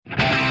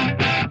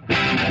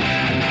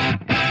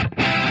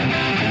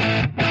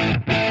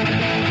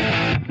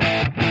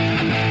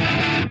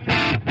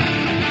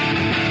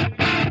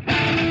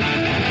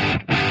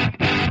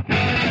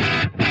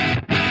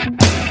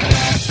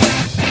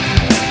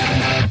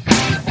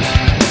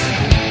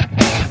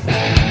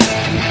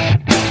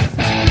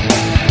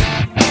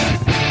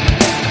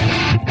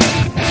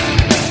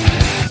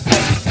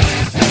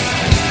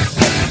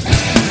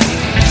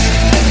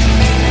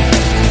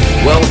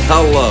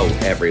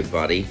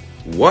everybody.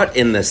 What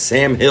in the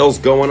Sam Hill's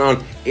going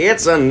on?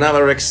 It's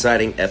another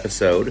exciting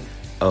episode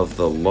of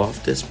the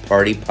Loftus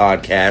Party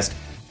Podcast.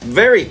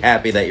 Very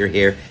happy that you're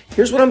here.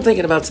 Here's what I'm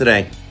thinking about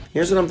today.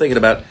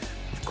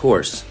 Of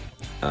course,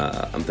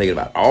 I'm thinking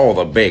about all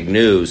the big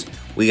news.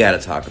 We got to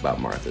talk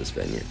about Martha's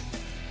Vineyard.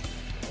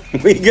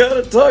 We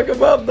got to talk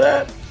about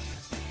that.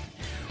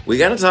 We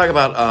got to talk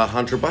about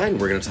Hunter Biden.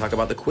 We're going to talk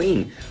about the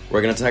Queen.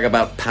 We're going to talk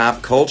about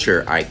pop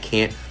culture.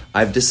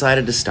 I've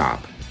decided to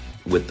stop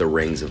with the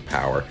rings of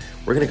power.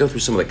 We're going to go through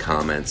some of the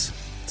comments,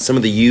 some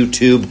of the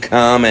YouTube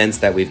comments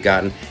that we've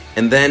gotten.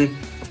 And then,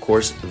 of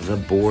course, the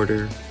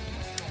border,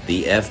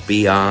 the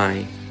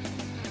FBI,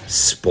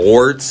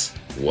 sports.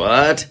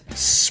 What?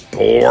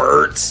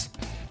 Sports.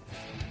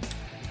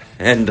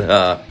 And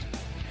then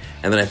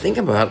I think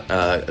about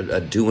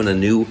doing a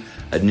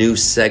new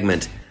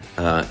segment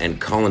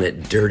and calling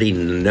it Dirty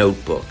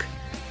Notebook.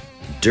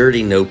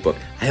 Dirty Notebook.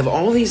 I have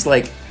all these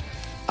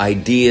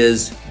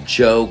ideas,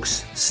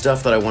 jokes,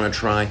 stuff that I want to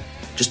try,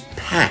 just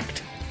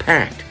packed.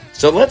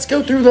 So let's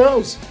go through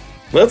those.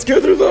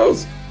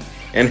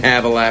 And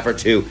have a laugh or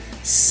two.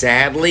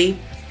 Sadly,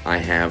 I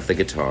have the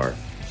guitar.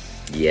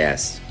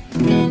 Yes.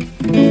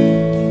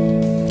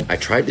 I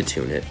tried to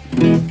tune it.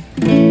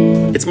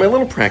 It's my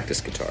little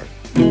practice guitar.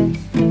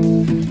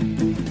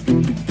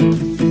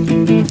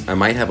 I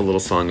might have a little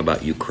song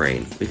about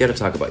Ukraine. We got to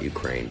talk about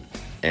Ukraine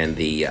and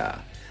the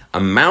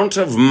amount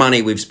of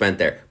money we've spent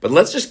there. But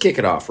let's just kick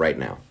it off right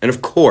now. And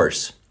of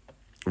course,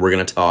 we're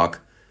going to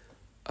talk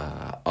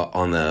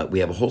we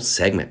have a whole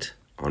segment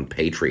on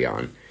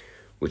Patreon,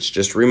 which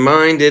just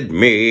reminded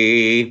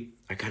me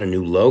I got a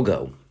new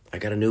logo. I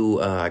got an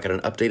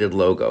updated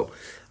logo.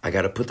 I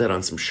got to put that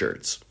on some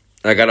shirts.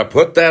 I got to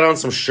put that on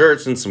some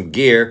shirts and some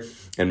gear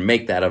and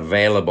make that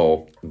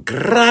available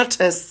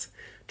gratis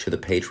to the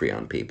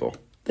Patreon people.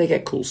 They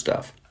get cool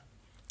stuff.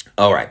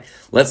 All right,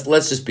 let's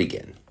just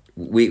begin.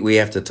 We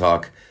have to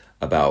talk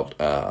about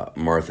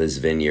Martha's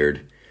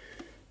Vineyard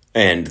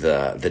and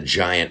the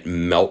giant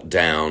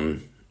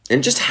meltdown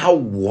and just how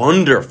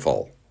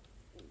wonderful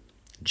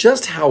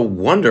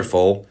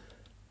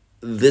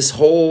this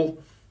whole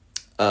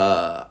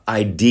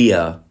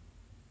idea,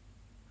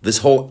 this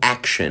whole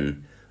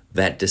action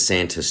that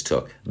DeSantis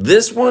took.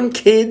 This one,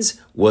 kids,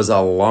 was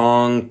a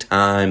long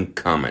time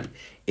coming.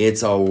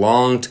 It's a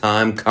long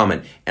time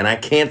coming. And I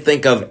can't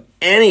think of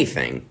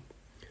anything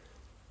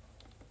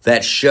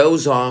that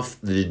shows off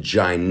the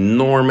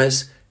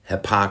ginormous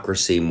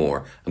hypocrisy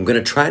more. I'm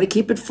going to try to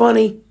keep it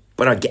funny,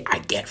 but I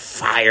get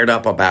fired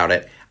up about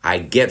it.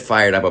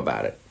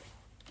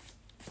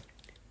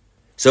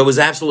 So it was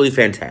absolutely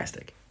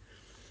fantastic.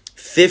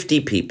 50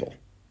 people.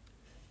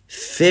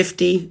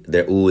 50.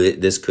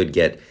 This could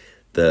get,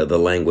 the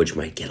language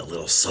might get a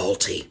little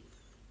salty.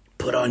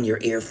 Put on your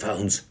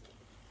earphones.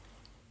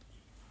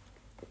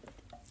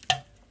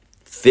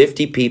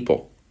 50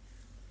 people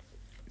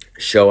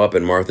show up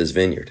in Martha's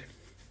Vineyard.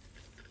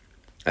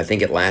 I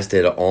think it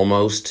lasted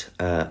almost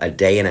a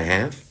day and a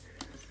half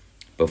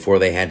before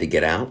they had to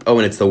get out. Oh,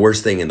 and it's the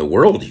worst thing in the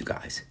world, you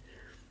guys.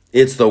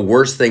 It's the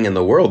worst thing in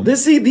the world.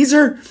 These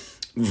are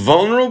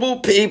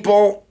vulnerable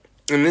people,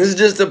 and this is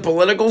just a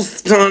political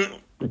stunt,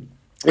 and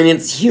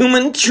it's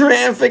human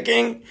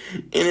trafficking,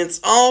 and it's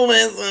all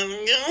this.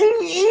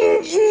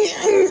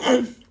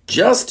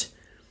 Just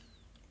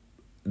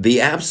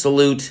the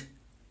absolute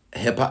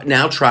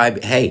now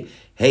tribe. Hey,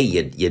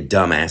 you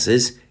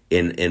dumbasses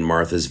in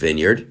Martha's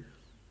Vineyard.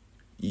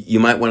 You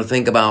might want to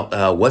think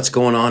about what's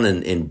going on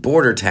in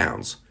border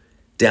towns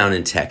down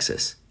in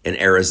Texas, in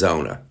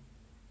Arizona,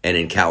 and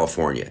in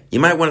California. You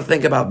might want to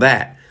think about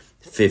that.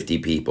 50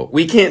 people.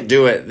 We can't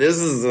do it. This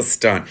is a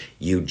stunt.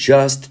 You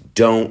just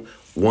don't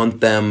want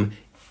them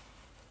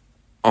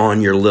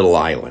on your little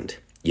island.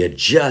 You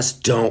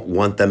just don't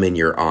want them in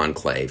your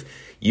enclave.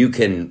 You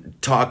can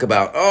talk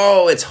about,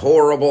 oh, it's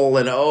horrible,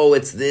 and oh,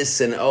 it's this,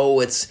 and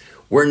oh,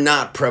 we're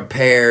not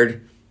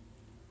prepared.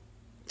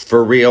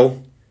 For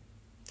real,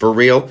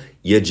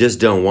 you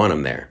just don't want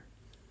them there.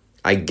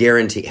 I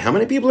guarantee. How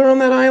many people are on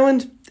that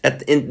island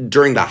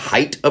during the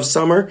height of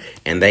summer?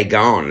 And they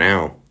gone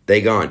now. They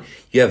gone.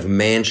 You have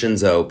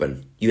mansions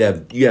open. You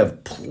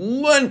have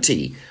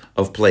plenty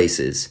of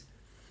places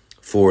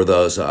for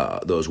those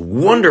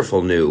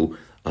wonderful new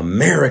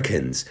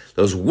Americans,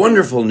 those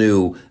wonderful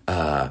new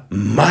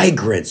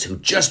migrants who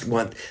just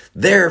want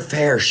their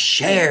fair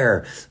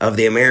share of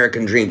the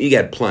American dream. You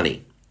got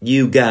plenty.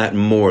 You got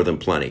more than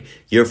plenty.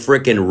 You're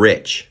freaking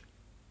rich.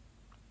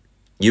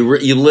 You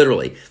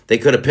literally, they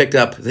could have picked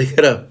up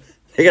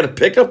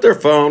their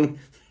phone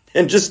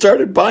and just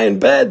started buying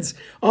beds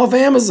off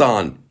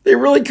Amazon. They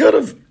really could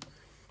have.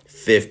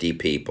 50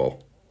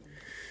 people.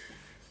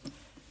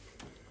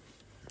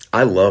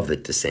 I love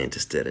that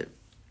DeSantis did it.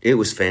 It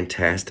was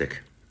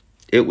fantastic.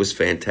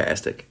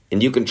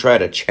 And you can try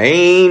to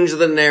change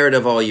the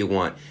narrative all you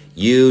want.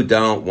 You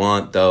don't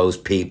want those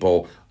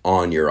people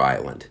on your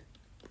island.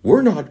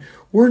 We're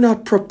we're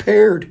not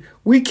prepared.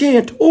 We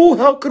can't. Oh,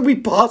 how could we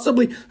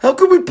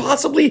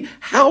possibly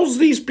house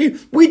these people?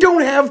 We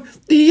don't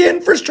have the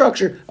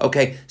infrastructure.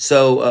 Okay,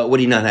 so what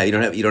do you not have?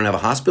 You don't have a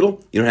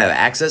hospital? You don't have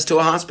access to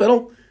a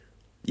hospital?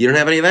 You don't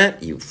have any of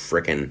that? You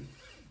frickin',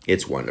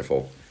 it's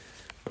wonderful.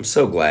 I'm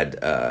so glad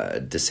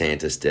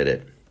DeSantis did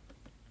it.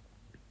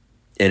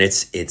 And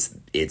it's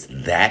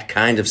that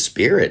kind of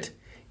spirit.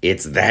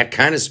 It's that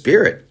kind of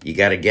spirit. You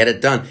got to get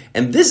it done.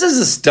 And this is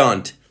a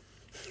stunt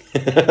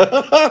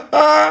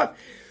that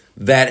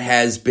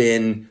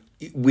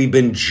we've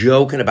been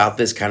joking about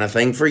this kind of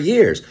thing for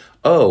years.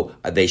 Oh,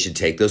 they should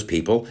take those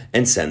people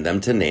and send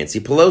them to Nancy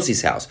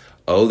Pelosi's house.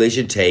 Oh, they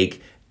should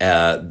take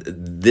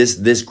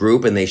this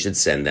group and they should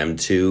send them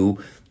to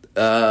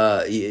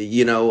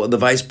the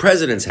vice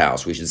president's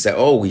house. We should say,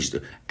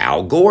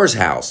 Al Gore's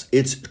house.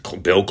 It's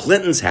Bill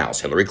Clinton's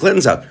house, Hillary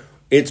Clinton's house.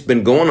 It's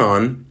been going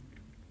on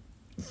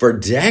for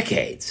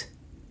decades.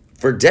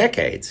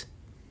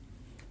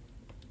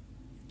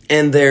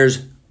 And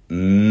there's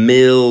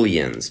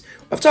millions.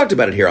 I've talked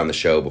about it here on the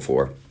show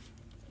before.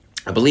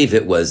 I believe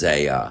it was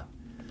I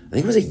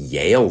think it was a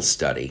Yale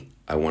study,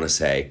 I want to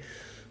say,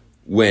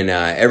 when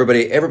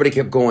everybody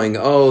kept going,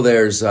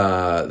 there's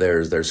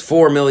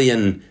 4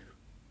 million.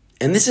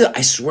 And this is,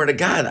 I swear to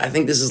God, I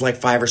think this is like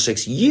 5 or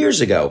 6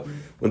 years ago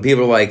when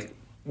people are like,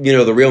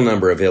 the real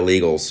number of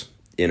illegals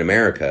in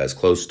America is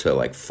close to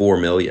like 4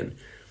 million.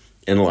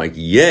 And like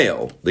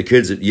Yale, the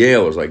kids at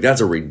Yale was like, that's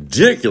a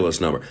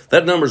ridiculous number.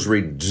 That number's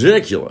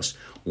ridiculous.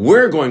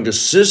 We're going to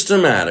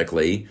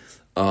systematically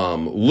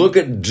look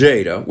at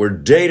data. We're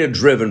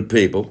data-driven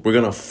people. We're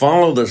going to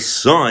follow the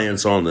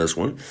science on this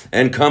one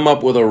and come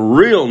up with a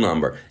real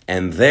number.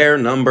 And their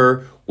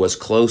number was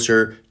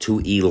closer to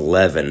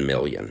 11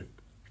 million.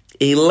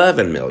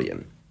 11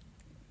 million.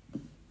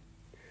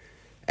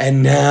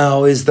 And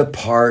now is the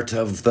part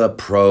of the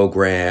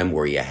program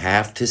where you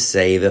have to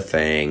say the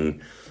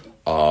thing,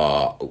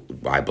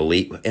 I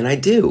believe, and I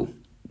do.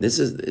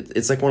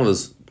 It's like one of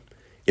those,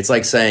 it's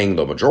like saying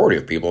the majority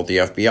of people at the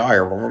FBI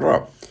are blah, blah,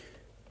 blah.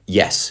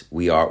 Yes,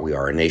 we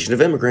are a nation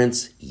of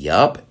immigrants.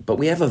 Yup, but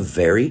we have a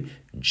very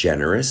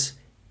generous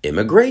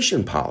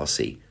immigration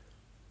policy.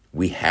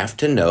 We have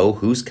to know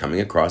who's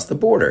coming across the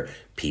border.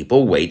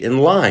 People wait in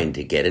line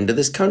to get into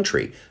this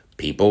country.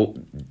 People,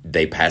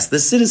 they pass the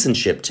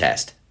citizenship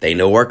test. They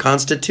know our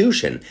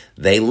Constitution.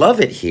 They love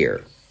it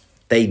here.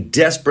 They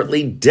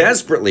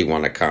desperately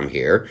want to come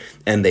here,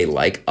 and they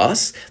like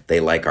us. They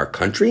like our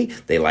country.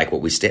 They like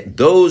what we stand.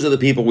 Those are the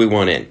people we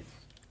want in.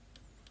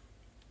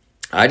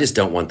 I just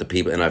don't want the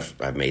people, and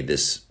I've made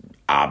this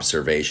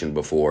observation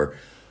before,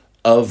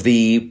 of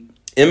the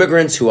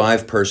immigrants who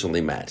I've personally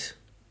met,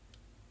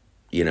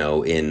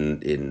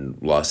 in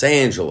Los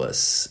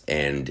Angeles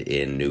and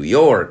in New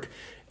York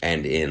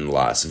and in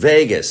Las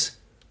Vegas.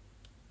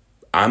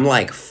 I'm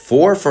like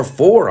 4 for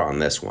 4 on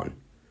this one.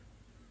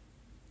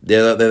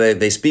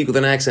 They speak with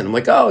an accent. I'm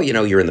like,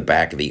 you're in the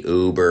back of the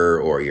Uber,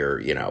 or you're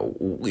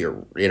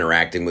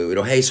interacting with,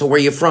 hey, so where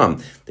you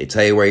from? They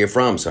tell you where you're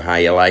from. So how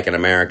you liking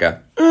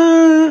America?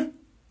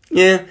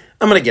 Yeah,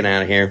 I'm going to get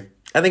out of here.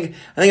 I think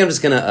I'm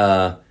just going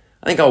to,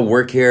 I think I'll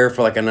work here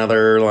for like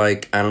another,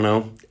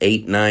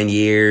 8-9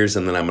 years.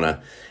 And then I'm going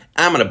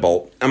to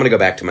bolt. I'm going to go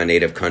back to my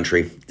native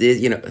country.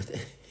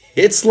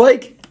 It's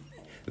like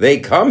they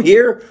come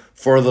here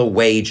for the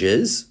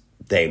wages.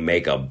 They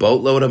make a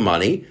boatload of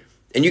money.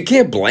 And you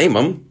can't blame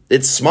them.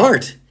 It's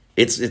smart.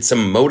 It's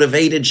some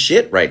motivated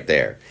shit right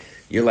there.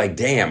 You're like,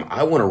 damn,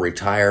 I want to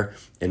retire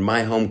in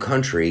my home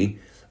country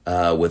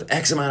with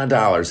X amount of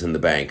dollars in the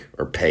bank,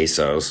 or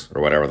pesos,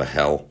 or whatever the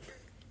hell.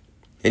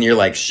 And you're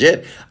like,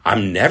 shit,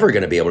 I'm never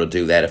going to be able to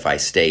do that if I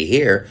stay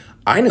here.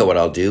 I know what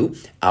I'll do.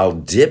 I'll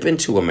dip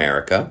into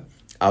America.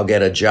 I'll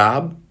get a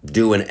job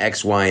doing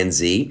X, Y, and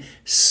Z,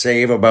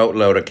 save a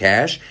boatload of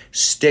cash,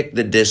 stick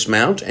the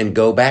dismount, and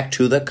go back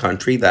to the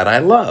country that I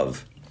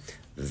love.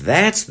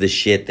 That's the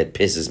shit that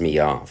pisses me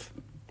off.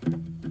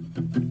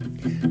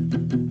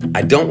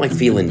 I don't like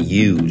feeling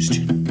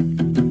used.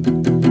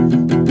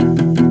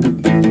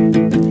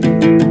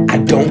 I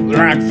don't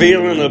like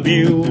feeling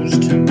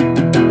abused.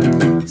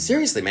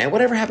 Seriously, man,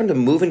 whatever happened to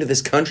moving to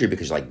this country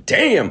because you're like,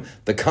 damn,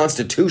 the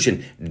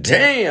Constitution,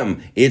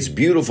 damn, it's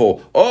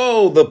beautiful.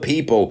 Oh, the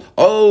people,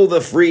 oh, the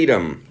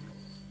freedom.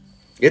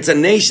 It's a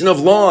nation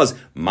of laws.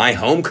 My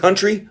home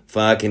country?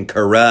 Fucking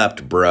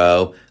corrupt,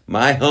 bro.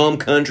 My home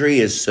country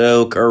is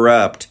so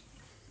corrupt.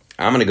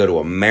 I'm going to go to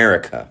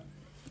America,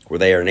 where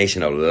they are a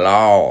nation of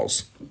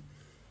laws.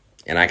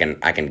 And I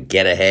can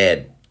get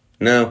ahead.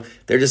 No,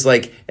 they're just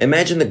like,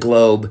 imagine the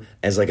globe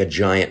as like a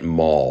giant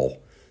mall.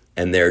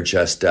 And they're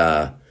just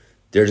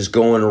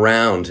going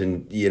around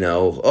and,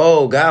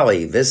 oh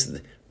golly,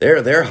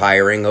 they're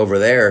hiring over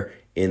there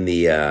in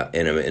the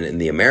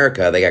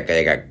America.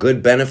 They got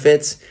good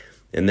benefits.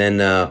 And then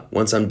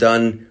once I'm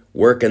done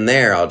working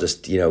there, I'll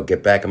just,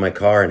 get back in my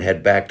car and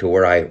head back to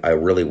where I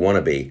really want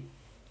to be.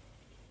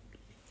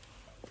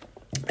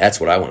 That's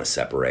what I want to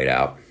separate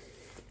out.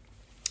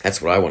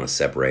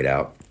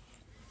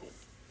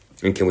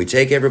 And can we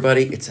take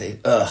everybody?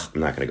 I'm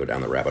not going to go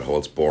down the rabbit hole.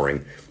 It's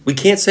boring. We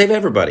can't save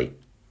everybody.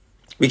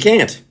 We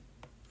can't.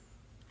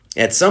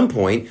 At some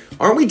point,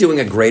 aren't we doing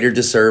a greater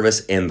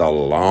disservice in the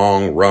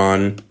long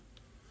run?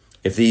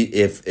 And I'm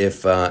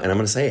going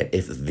to say it,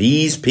 if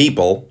these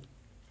people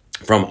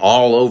from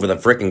all over the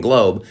frickin'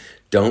 globe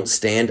don't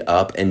stand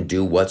up and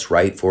do what's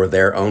right for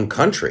their own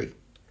country.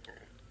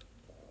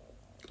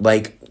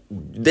 Like,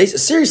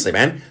 seriously,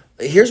 man,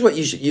 here's what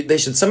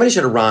somebody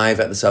should arrive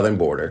at the southern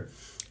border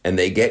and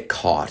they get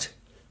caught.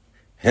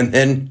 And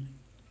then,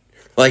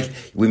 like,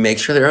 we make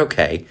sure they're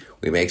okay.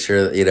 We make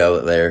sure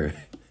that,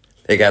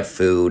 they got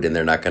food and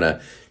they're not going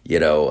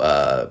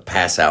to,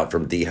 pass out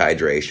from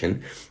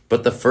dehydration.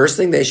 But the first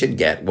thing they should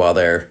get while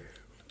they're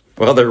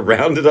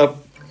rounded up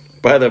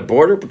by the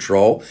Border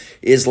Patrol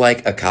is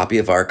like a copy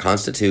of our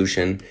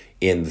Constitution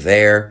in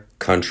their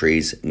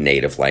country's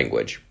native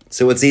language.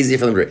 So it's easy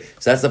for them to read.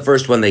 So that's the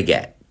first one they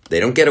get. They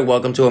don't get a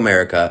welcome to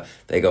America.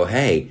 They go,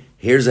 hey,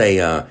 here's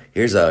a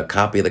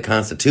copy of the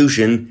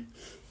Constitution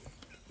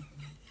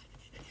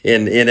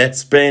in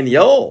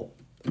Espanol.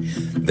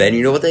 Then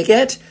you know what they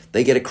get?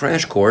 They get a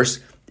crash course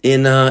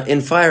in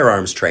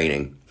firearms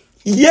training.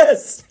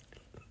 Yes,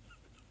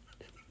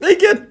 they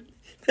get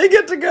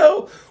to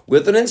go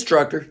with an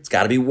instructor. It's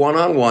got to be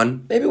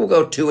one-on-one. Maybe we'll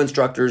go 2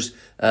 instructors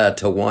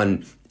to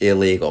 1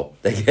 illegal.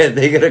 They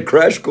get a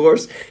crash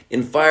course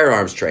in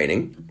firearms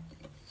training.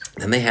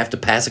 Then they have to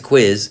pass a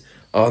quiz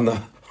on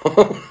the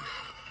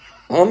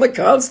on the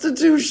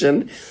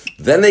Constitution.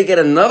 Then they get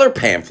another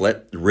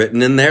pamphlet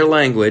written in their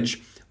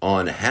language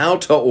on how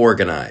to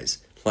organize.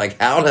 Like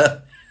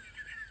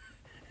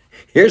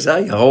here's how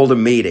you hold a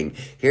meeting.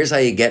 Here's how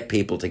you get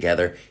people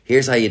together.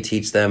 Here's how you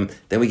teach them.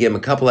 Then we give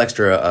them a couple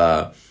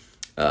extra,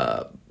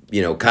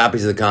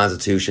 copies of the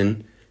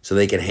Constitution so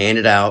they can hand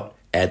it out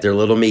at their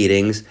little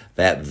meetings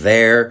that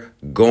they're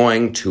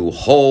going to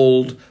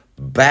hold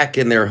back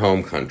in their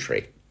home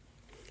country.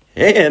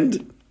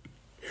 And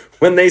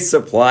when they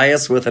supply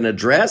us with an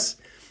address,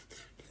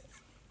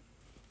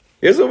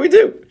 here's what we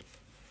do.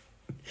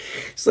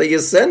 So you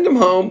send them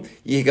home.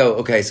 You go,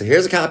 okay, so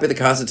here's a copy of the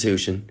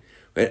Constitution.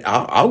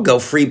 I'll go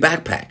free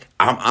backpack.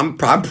 I'm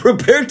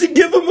prepared to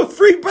give them a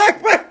free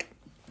backpack.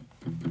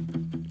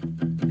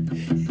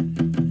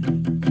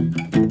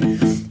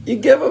 You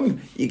give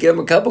them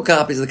a couple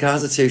copies of the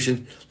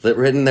Constitution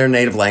written in their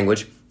native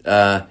language.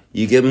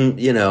 You give them,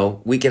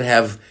 we could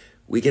have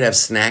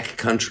snack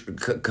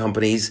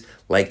companies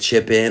like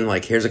chip in.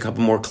 Like, here's a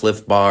couple more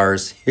Cliff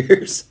Bars.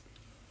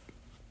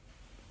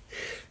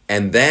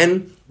 And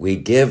then we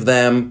give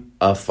them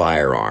a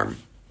firearm.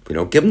 We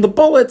don't give them the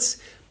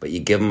bullets, but you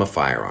give them a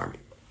firearm.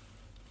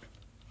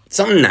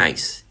 Something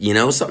nice,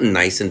 something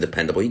nice and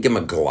dependable. You give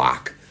them a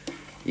Glock.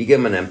 You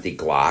give them an empty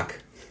Glock.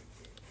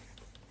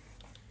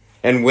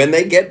 And when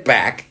they get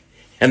back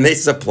and they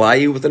supply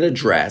you with an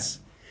address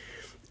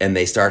and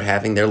they start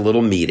having their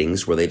little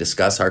meetings where they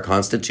discuss our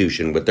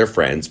Constitution with their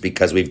friends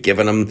because we've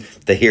given them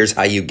here's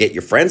how you get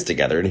your friends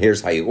together and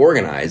here's how you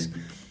organize.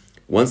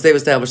 Once they've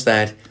established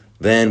that,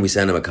 then we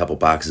send them a couple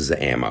boxes of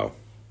ammo.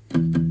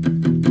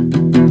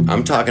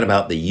 I'm talking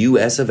about the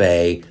US of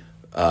A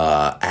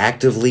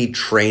actively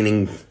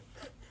training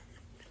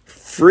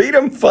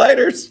freedom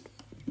fighters.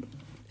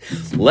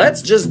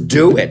 Let's just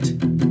do it.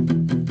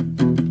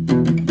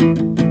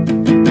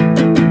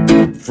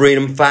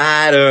 Freedom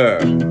fighter.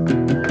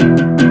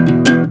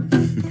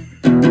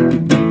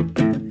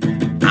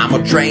 I'm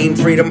a trained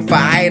freedom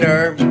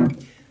fighter.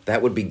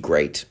 That would be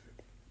great.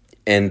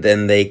 And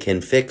then they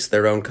can fix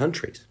their own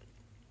countries.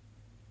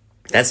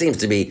 That seems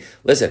to be,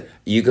 listen,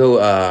 you go,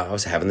 I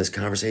was having this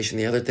conversation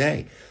the other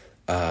day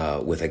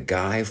with a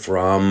guy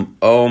from,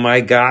 oh my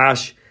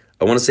gosh,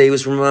 I want to say he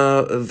was from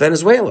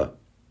Venezuela.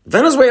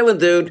 Venezuelan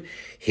dude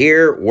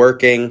here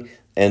working,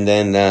 and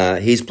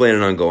then he's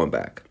planning on going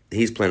back.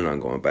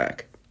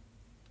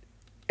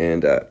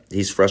 And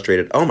he's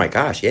frustrated. Oh my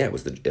gosh, it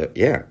was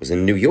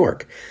in New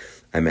York.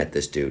 I met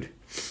this dude.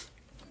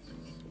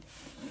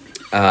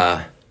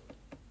 They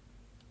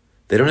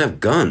don't have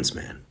guns,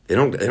 man. They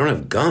don't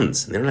have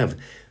guns. They don't have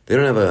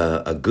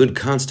a good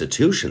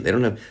constitution. They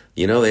don't have,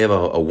 they have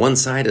a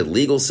one-sided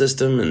legal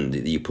system, and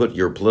you put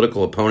your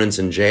political opponents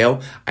in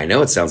jail. I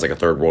know it sounds like a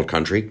third world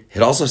country.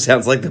 It also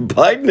sounds like the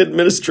Biden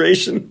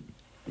administration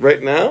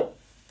right now.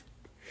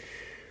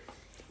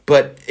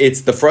 But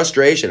it's the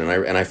frustration,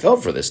 and I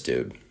felt for this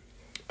dude,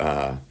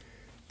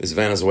 this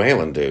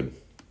Venezuelan dude.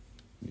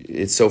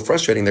 It's so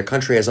frustrating. Their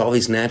country has all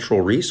these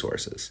natural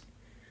resources.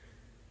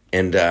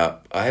 And I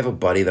have a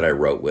buddy that I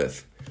wrote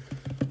with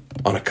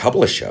on a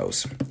couple of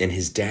shows, and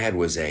his dad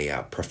was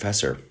a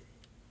professor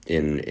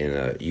in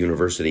a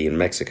university in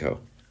Mexico.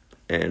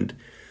 And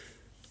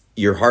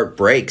your heart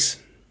breaks.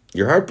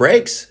 Your heart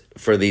breaks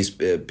for these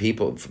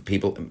people,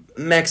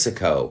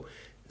 Mexico,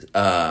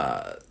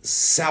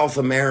 South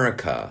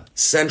America,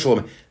 Central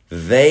America.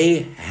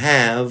 They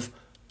have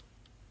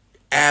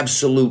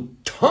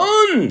absolute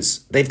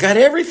tons. They've got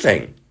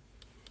everything.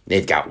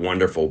 They've got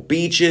wonderful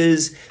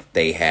beaches,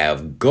 they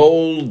have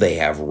gold, they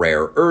have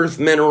rare earth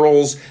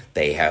minerals,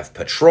 they have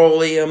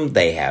petroleum,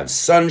 they have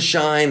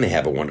sunshine, they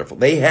have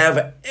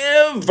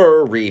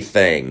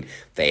everything.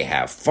 They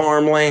have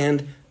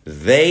farmland.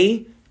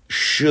 They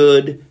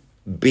should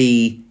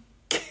be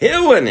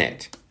killing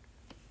it.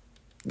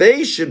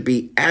 They should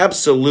be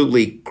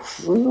absolutely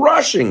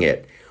crushing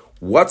it.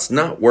 What's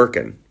not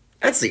working?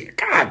 That's the,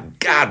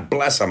 God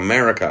bless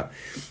America.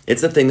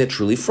 It's the thing that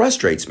truly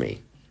frustrates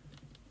me.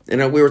 You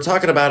know, we were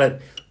talking about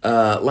it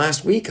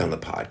last week on the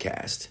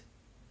podcast.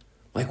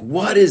 Like,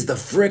 what is the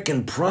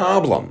frickin'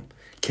 problem?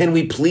 Can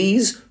we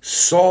please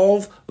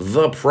solve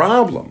the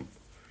problem?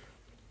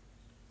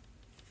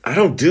 I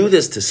don't do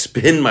this to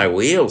spin my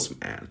wheels,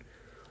 man.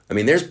 I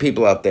mean, there's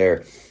people out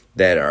there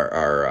that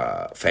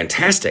are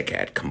fantastic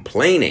at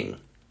complaining.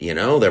 You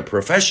know, they're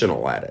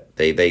professional at it.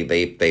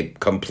 They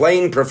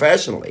complain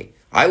professionally.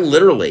 I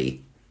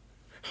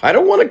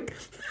don't want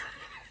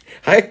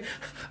to...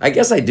 I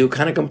guess I do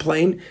kind of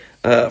complain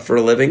for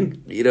a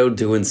living, you know,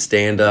 doing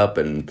stand-up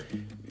and,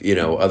 you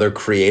know, other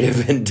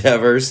creative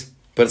endeavors.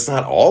 But it's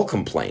not all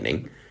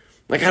complaining.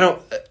 Like,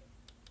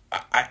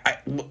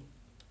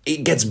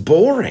 it gets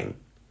boring.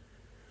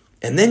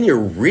 And then you're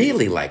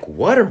really like,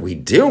 what are we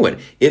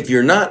doing? If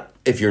you're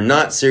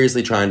not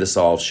seriously trying to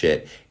solve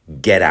shit,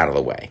 get out of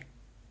the way.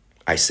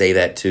 I say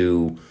that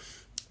to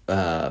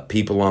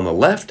people on the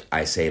left.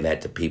 I say that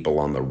to people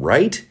on the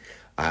right.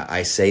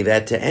 I say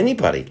that to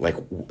anybody. Like,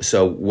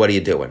 so what are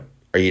you doing?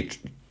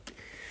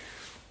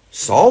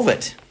 Solve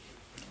it.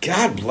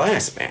 God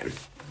bless, man.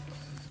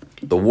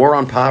 The war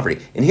on poverty.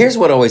 And here's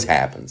what always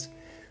happens.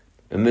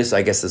 And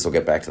I guess this will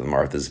get back to the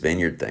Martha's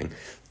Vineyard thing.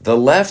 The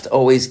left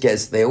always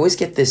get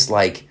this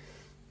like,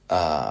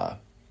 the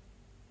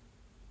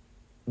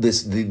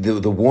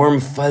warm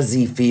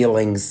fuzzy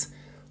feelings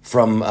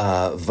from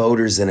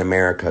voters in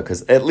America,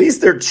 because at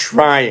least they're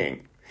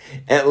trying.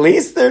 At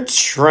least they're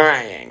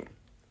trying.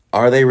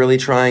 Are they really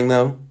trying,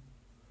 though?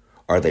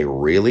 Are they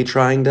really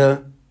trying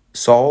to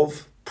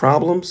solve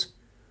problems?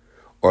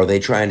 Or are they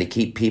trying to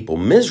keep people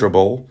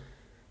miserable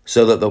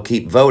so that they'll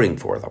keep voting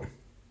for them?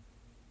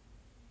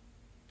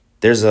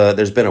 There's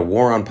been a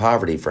war on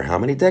poverty for how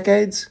many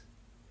decades?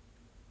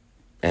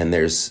 And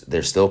there's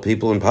still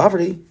people in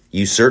poverty.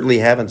 You certainly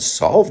haven't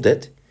solved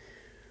it.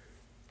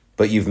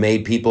 But you've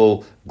made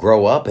people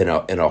grow up in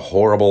a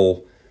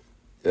horrible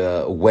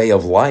way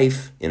of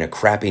life, in a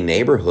crappy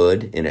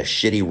neighborhood, in a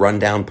shitty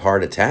rundown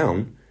part of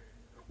town,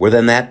 where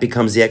then that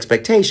becomes the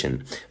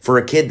expectation. For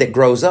a kid that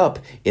grows up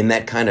in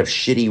that kind of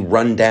shitty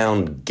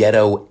rundown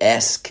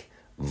ghetto-esque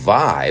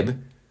vibe,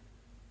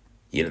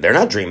 you know, they're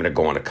not dreaming of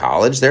going to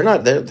college. They're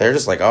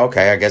just like, oh,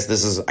 okay, I guess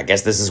this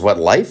is what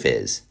life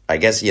is. I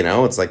guess, you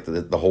know, it's like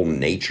the whole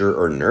nature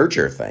or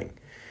nurture thing.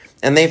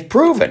 And they've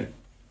proven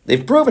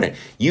it.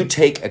 You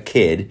take a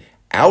kid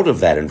out of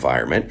that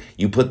environment,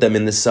 you put them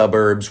in the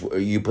suburbs,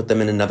 you put them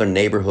in another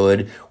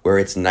neighborhood where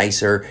it's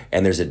nicer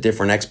and there's a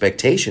different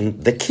expectation.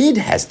 The kid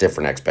has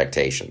different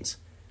expectations.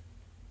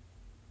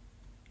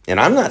 And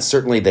I'm not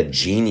certainly the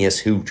genius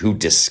who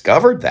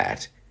discovered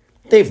that.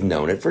 They've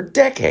known it for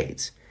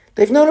decades.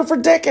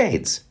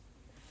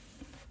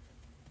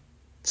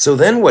 So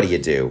then what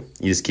do?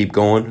 You just keep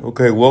going.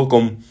 Okay,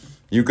 welcome.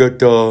 You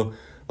got,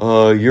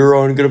 you're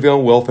going to be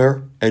on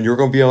welfare and you're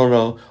going to be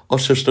on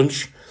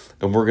assistance.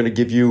 And we're going to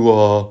give you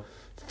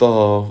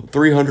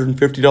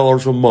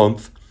 $350 a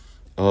month.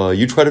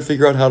 You try to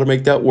figure out how to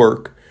make that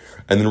work.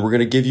 And then we're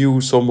going to give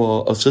you some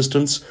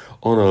assistance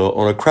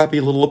on a crappy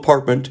little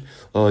apartment.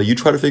 You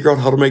try to figure out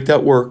how to make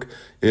that work.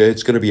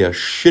 It's going to be a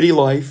shitty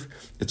life.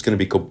 It's going to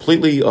be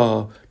completely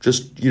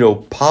just, you know,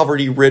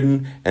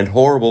 poverty-ridden and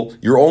horrible.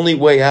 Your only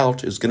way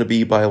out is going to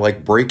be by,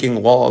 like,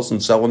 breaking laws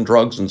and selling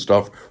drugs and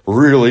stuff.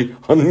 Really.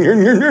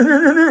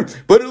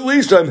 But at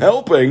least I'm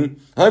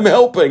helping.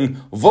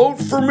 Vote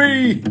for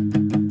me.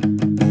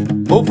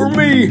 Vote for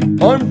me.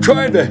 I'm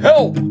trying to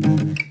help.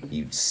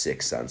 You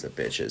sick sons of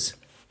bitches.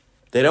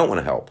 They don't want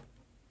to help.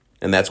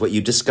 And that's what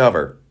you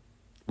discover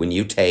when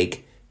you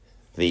take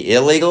the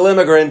illegal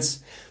immigrants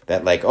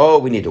that, like, oh,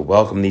 we need to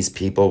welcome these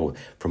people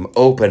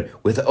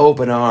with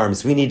open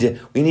arms. We need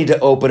to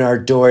open our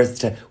doors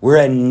to, we're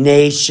a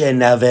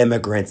nation of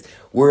immigrants.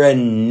 Well,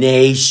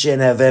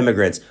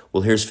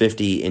 here's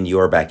 50 in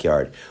your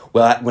backyard.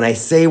 Well, when I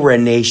say we're a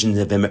nation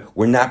of immigrants,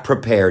 we're not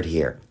prepared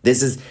here.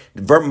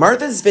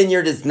 Martha's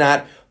Vineyard is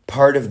not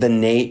part of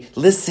the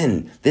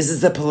Listen, this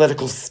is a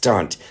political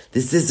stunt.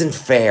 This isn't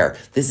fair.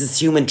 This is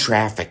human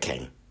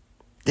trafficking.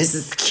 This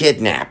is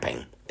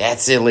kidnapping.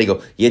 That's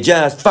illegal. You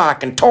just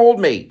fucking told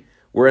me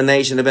we're a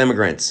nation of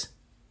immigrants.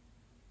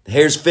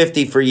 Here's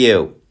 50 for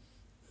you.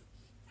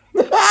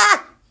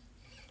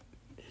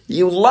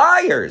 You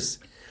liars.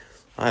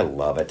 I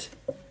love it.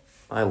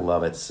 I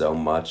love it so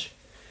much.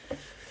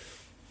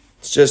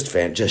 It's just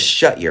just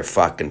shut your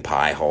fucking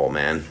pie hole,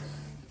 man.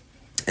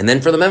 And then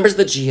for the members of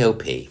the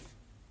GOP,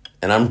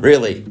 and I'm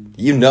really,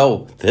 you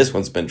know, this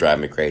one's been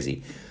driving me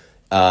crazy.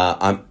 We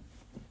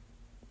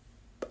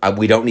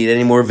don't need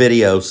any more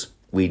videos.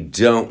 We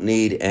don't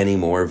need any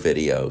more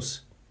videos.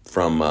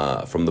 from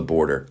the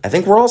border. I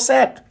think we're all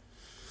set.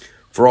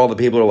 For all the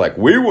people who are like,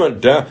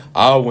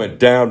 I went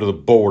down to the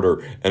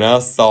border and I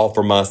saw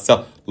for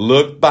myself.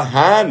 Look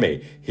behind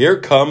me. Here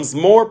comes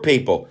more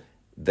people.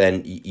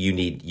 Then you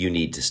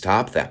need to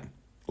stop them.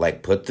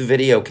 Like, put the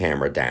video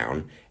camera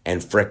down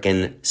and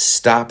frickin'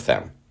 stop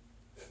them.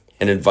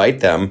 And invite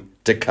them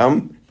to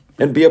come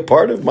and be a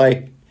part of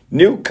my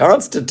new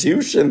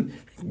Constitution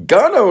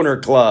gun owner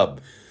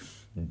club.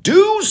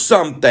 Do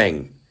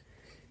something.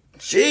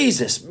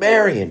 Jesus,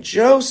 Mary, and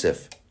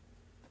Joseph.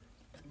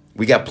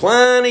 We got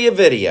plenty of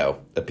video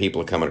of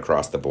people coming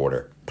across the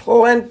border.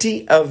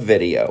 Plenty of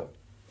video.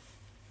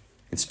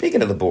 And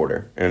speaking of the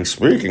border, we're going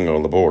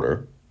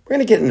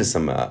to get into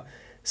some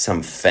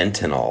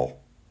fentanyl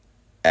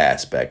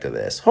aspect of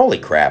this. Holy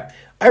crap.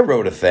 I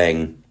wrote a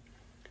thing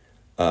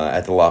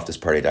at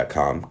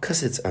theloftusparty.com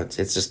because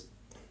it's just,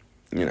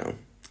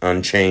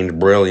 unchained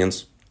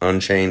brilliance.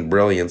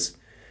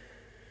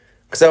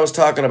 Because I was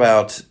talking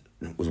about,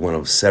 it was one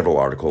of several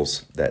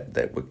articles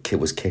that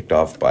was kicked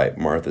off by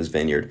Martha's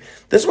Vineyard.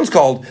 This one's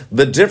called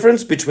 "The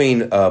Difference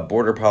Between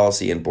Border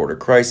Policy and Border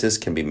Crisis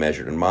Can Be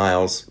Measured in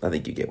Miles." I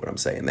think you get what I'm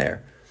saying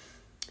there.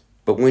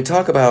 But when we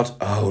talk about,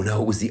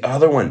 it was the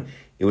other one.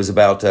 It was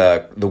about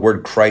the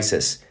word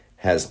crisis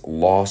has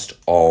lost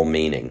all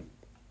meaning.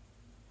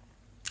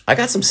 I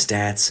got some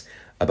stats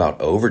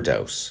about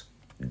overdose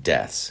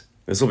deaths.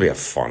 This will be a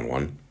fun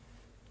one.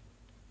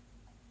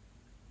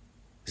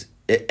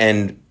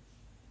 And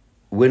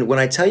when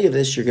I tell you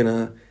this, you're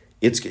gonna,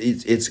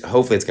 it's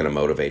hopefully it's gonna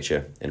motivate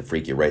you and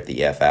freak you right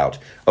the F out.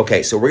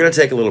 Okay, so we're gonna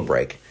take a little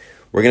break.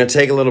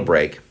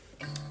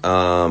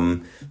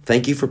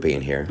 Thank you for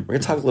being here. We're gonna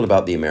talk a little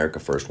about the America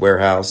First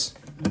Warehouse.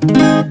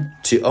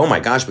 Oh my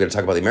gosh, we're gonna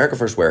talk about the America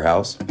First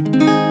Warehouse.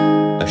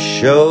 A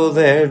show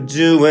they're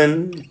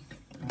doing.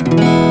 And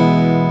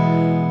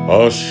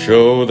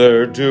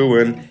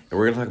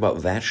we're gonna talk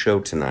about that show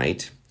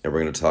tonight. And we're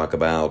gonna talk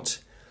about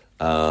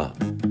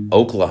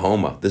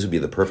Oklahoma. This would be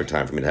the perfect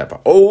time for me to have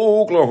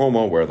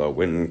Oklahoma, where the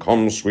wind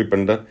comes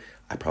sweeping down.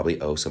 I probably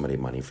owe somebody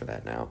money for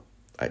that now.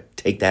 I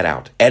take that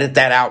out. Edit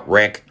that out,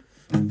 Rick.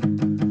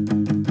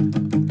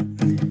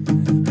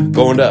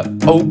 Going to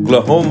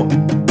Oklahoma.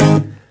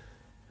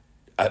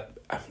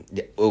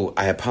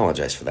 I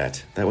apologize for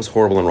that. That was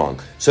horrible and wrong.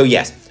 So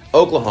yes,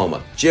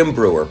 Oklahoma, Jim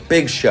Brewer,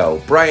 big show,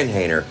 Brian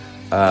Hayner,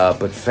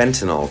 but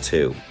fentanyl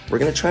too. We're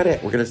gonna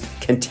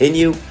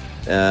continue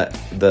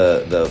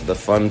the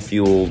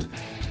fun-fueled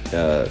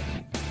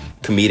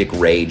comedic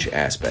rage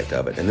aspect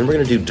of it. And then we're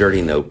going to do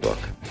Dirty Notebook.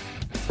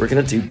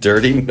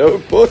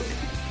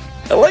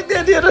 I like the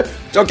idea.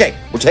 Okay,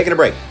 we're taking a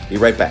break. Be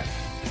right back.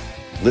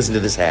 Listen to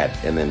this ad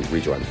and then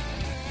rejoin me.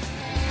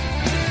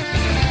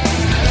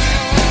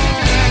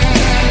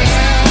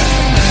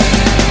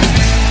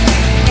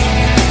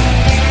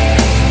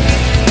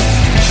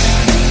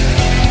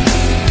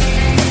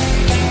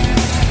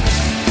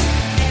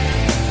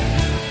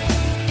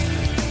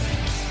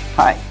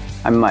 Hi,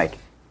 I'm Mike,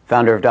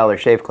 founder of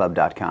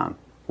DollarShaveClub.com.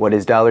 What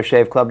is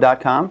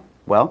DollarShaveClub.com?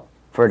 Well,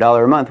 for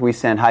 $1 a month, we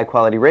send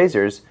high-quality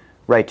razors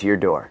right to your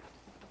door.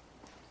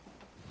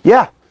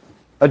 Yeah,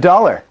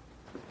 $1.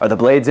 Are the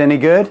blades any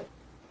good?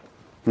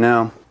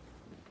 No.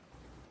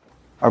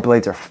 Our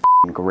blades are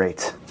f***ing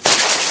great.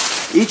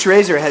 Each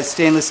razor has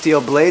stainless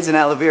steel blades, an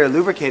aloe vera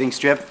lubricating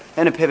strip,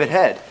 and a pivot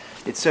head.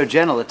 It's so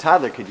gentle a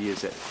toddler could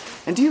use it.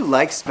 And do you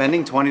like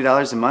spending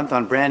 $20 a month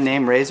on brand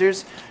name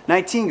razors?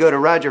 19 go to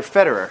Roger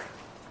Federer.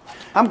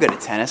 I'm good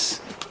at tennis.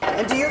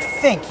 And do you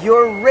think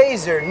your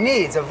razor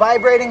needs a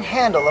vibrating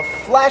handle, a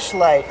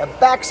flashlight, a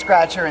back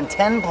scratcher, and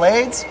 10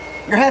 blades?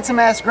 Your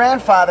handsome-ass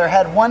grandfather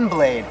had 1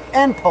 blade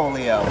and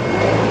polio.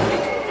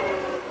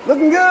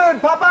 Looking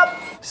good, pop-up!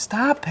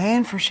 Stop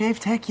paying for shave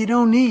tech you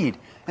don't need.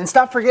 And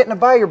stop forgetting to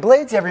buy your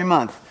blades every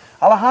month.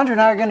 Alejandro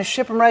and I are going to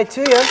ship them right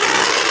to you.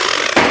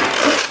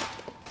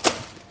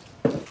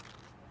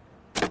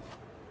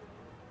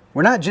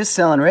 We're not just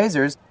selling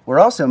razors, we're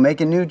also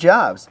making new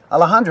jobs.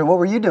 Alejandro, what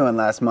were you doing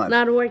last month?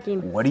 Not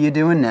working. What are you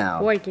doing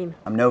now? Working.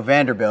 I'm no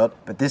Vanderbilt,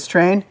 but this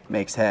train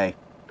makes hay.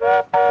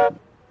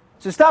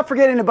 So stop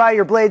forgetting to buy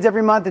your blades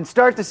every month and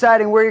start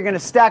deciding where you're going to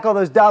stack all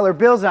those dollar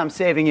bills I'm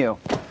saving you.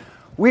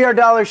 We are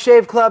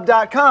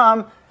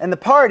DollarShaveClub.com, and the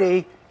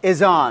party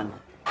is on.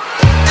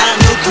 I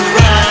know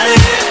karate,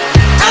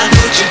 I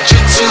know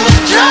jiu-jitsu, I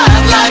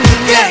drive like a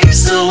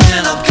gangster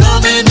when I'm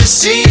coming to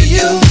see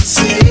you.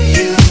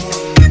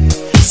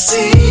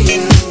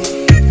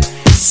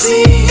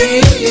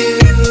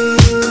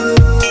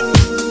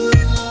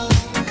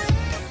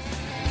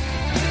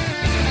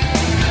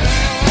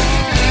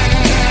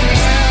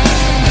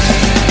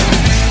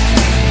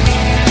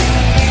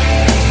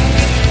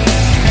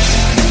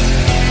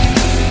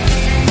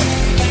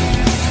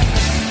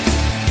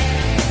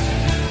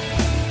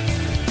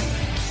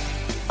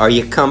 Are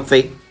you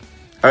comfy?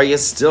 Are you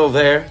still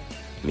there?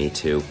 Me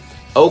too.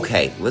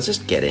 Okay, let's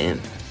just get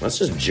in. Let's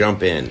just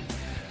jump in.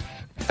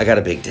 I got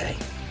a big day.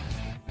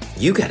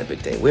 You got a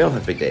big day. We all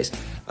have big days.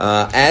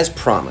 As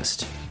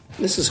promised,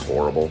 this is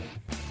horrible.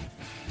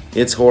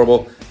 It's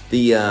horrible.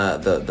 The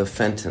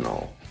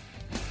fentanyl.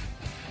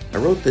 I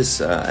wrote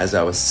this as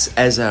I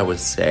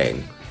was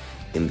saying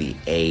in the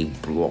A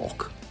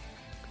block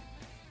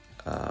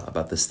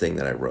about this thing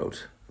that I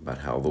wrote about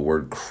how the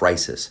word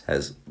crisis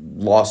has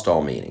lost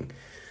all meaning.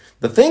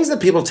 The things that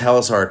people tell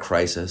us are a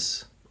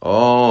crisis.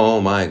 Oh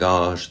my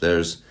gosh,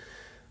 there's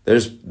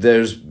this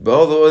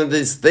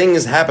thing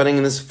is happening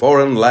in this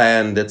foreign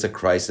land. It's a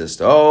crisis.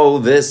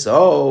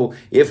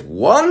 If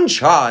one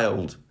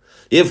child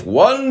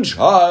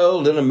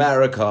in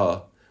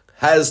America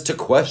has to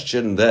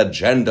question their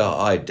gender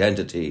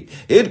identity,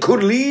 it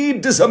could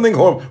lead to something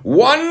horrible.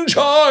 One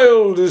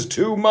child is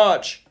too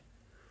much.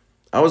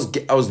 I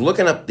was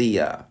looking up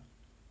the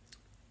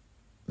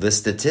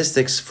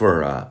statistics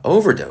for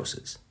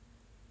overdoses,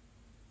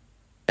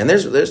 and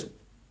there's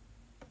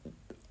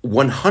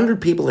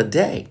 100 people a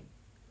day.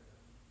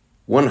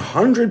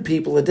 100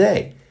 people a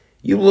day.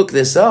 You look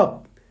this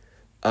up,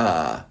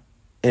 and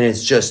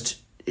it's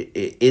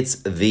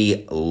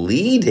the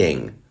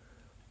leading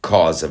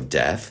cause of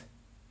death.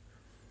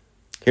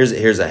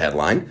 Here's a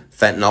headline: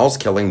 Fentanyl's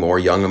killing more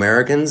young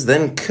Americans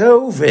than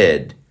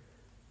COVID.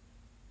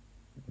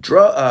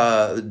 Drug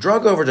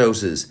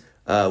overdoses,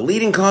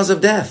 leading cause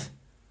of death.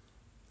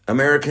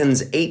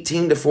 Americans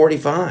 18 to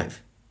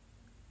 45.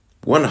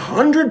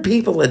 100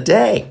 people a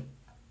day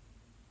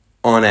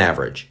on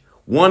average.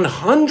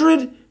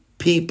 100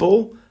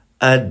 people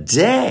a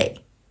day.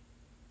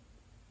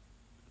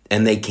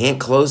 And they can't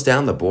close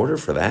down the border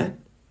for that?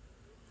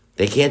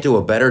 They can't do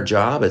a better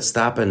job at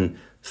stopping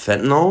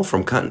fentanyl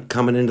from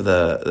coming into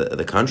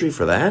the country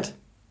for that?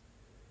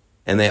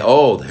 And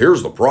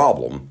here's the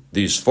problem.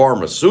 These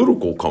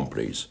pharmaceutical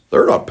companies,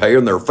 they're not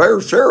paying their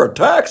fair share of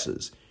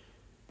taxes.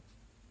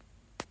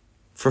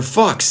 For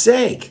fuck's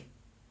sake.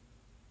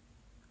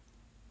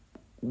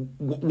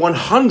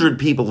 100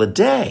 people a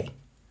day.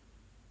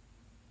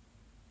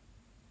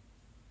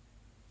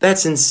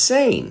 That's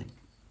insane.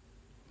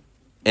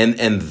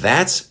 And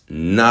that's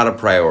not a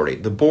priority.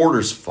 The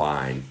border's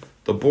fine.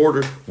 The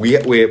border,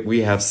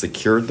 we have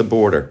secured the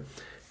border.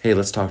 Hey,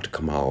 let's talk to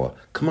Kamala.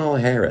 Kamala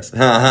Harris.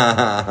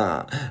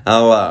 Hello,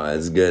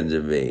 it's good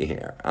to be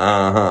here.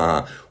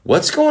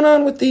 What's going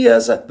on with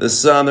the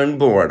southern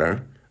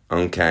border?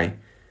 Okay,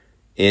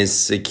 is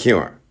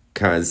secure,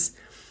 because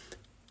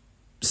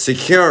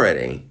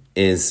security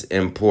is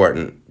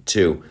important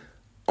to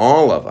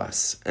all of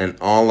us, and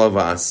all of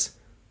us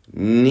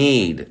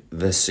need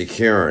the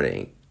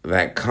security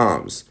that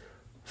comes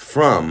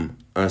from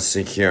a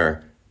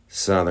secure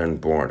southern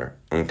border,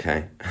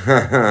 okay?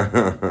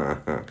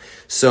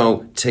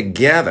 So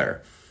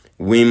together,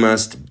 we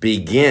must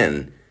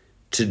begin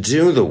to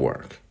do the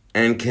work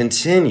and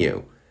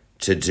continue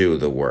to do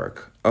the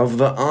work of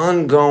the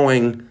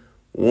ongoing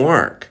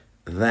work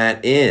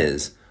that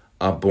is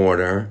a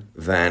border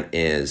that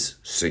is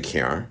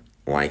secure,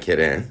 like it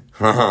is,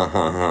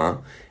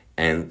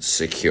 and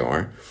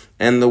secure.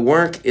 And the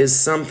work is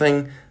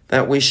something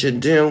that we should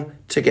do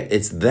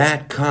it's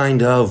that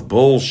kind of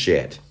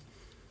bullshit.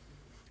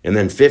 And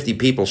then 50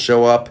 people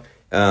show up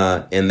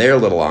in their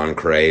little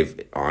enclave,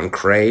 and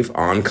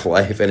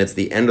it's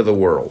the end of the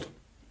world.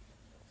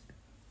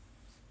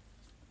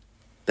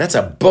 That's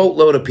a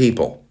boatload of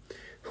people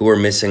who are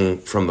missing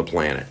from the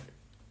planet.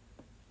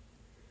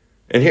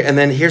 And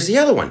then here's the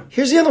other one.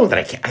 Here's the other one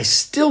that I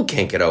still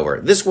can't get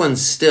over. This one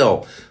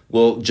still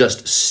will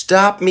just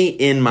stop me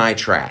in my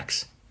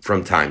tracks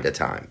from time to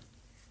time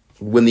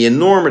when the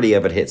enormity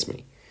of it hits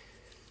me.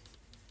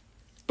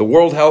 The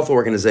World Health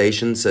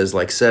Organization says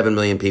like 7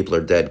 million people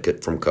are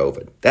dead from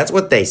COVID. That's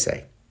what they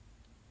say.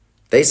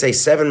 They say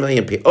 7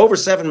 million people, over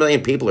 7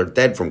 million people are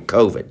dead from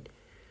COVID.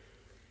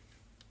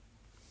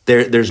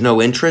 There's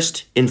no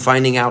interest in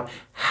finding out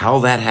how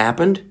that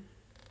happened?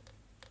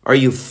 Are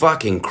you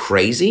fucking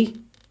crazy?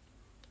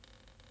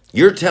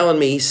 You're telling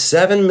me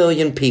 7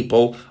 million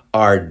people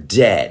are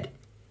dead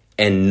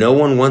and no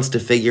one wants to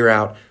figure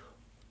out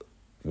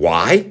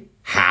why,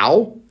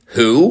 how,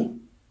 who?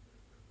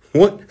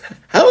 What?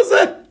 How is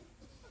that?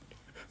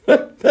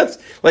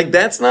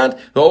 That's not,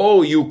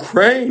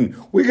 Ukraine.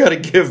 We got to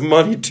give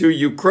money to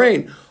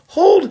Ukraine.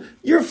 Hold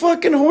your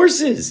fucking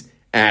horses,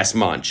 ass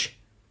munch.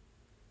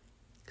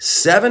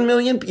 7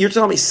 million, you're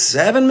telling me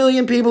 7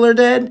 million people are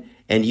dead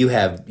and you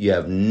have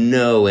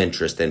no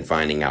interest in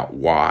finding out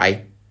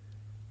why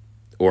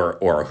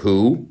or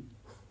who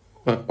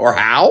or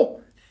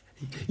how?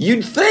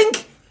 You'd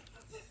think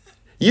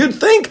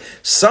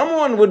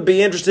someone would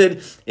be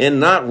interested in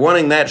not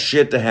wanting that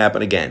shit to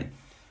happen again.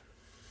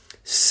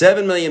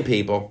 7 million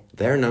people,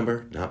 their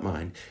number, not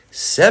mine.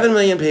 7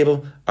 million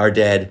people are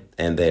dead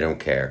and they don't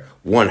care.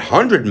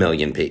 100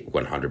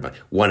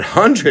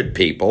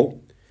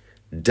 people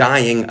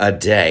dying a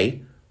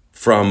day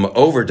from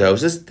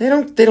overdoses,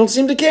 they don't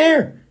seem to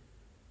care.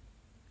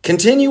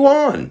 Continue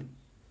on.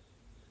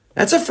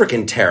 That's a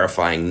freaking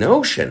terrifying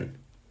notion.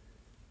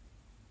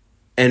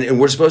 And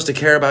we're supposed to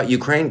care about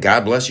Ukraine.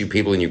 God bless you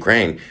people in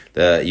Ukraine.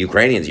 The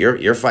Ukrainians,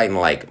 you're fighting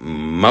like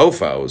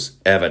mofos,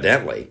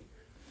 evidently.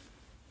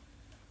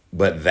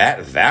 But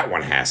that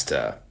one has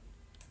to.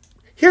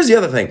 Here's the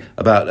other thing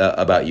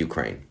about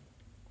Ukraine,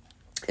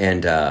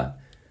 and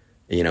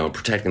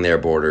protecting their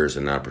borders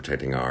and not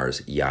protecting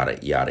ours, yada,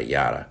 yada,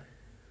 yada.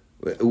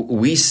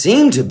 We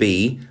seem to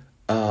be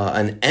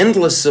an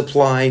endless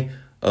supply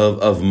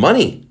of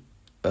money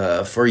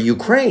for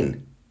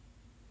Ukraine.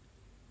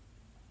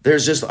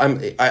 There's just,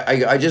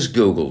 I just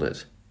Googled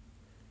it.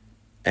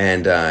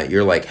 And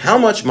you're like, how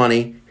much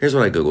money? Here's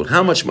what I Googled.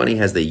 How much money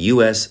has the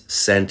U.S.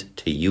 sent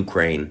to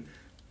Ukraine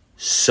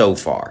so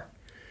far?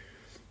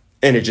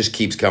 And it just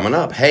keeps coming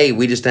up. Hey,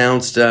 we just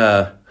announced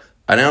another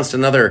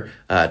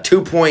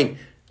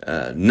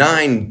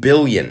 $2.9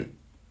 billion,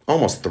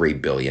 almost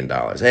 $3 billion.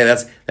 Hey,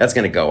 that's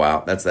going to go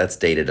out. That's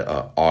dated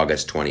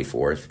August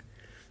 24th.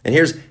 And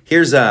here's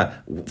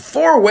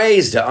 4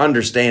 ways to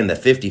understand the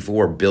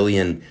 $54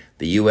 billion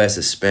the U.S.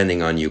 is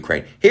spending on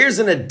Ukraine. Here's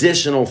an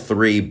additional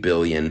 $3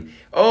 billion.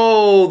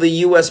 Oh, the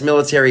U.S.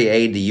 military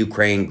aid to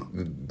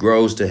Ukraine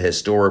grows to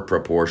historic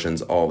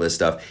proportions. All this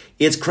stuff.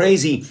 It's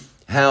crazy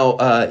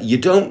how you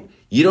don't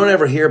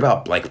ever hear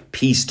about like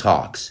peace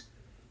talks.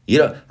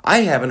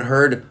 I haven't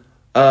heard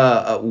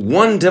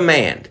one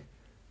demand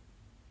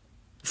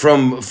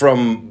from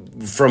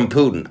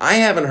Putin. I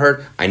haven't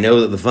heard. I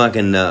know that the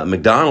fucking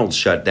McDonald's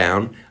shut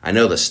down. I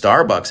know the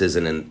Starbucks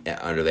isn't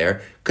under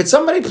there. Could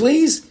somebody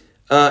please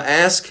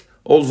ask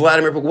old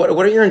Vladimir,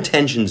 what are your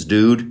intentions,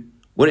 dude?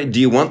 Do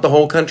you want the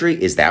whole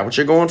country? Is that what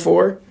you're going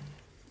for?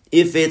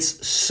 If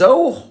it's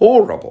so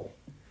horrible,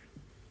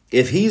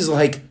 if he's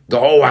like,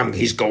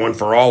 he's going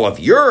for all of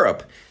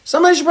Europe,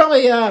 somebody should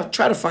probably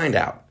try to find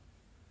out.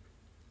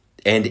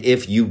 And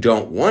if you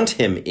don't want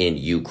him in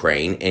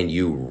Ukraine, and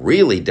you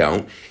really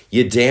don't,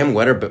 you damn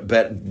well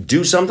better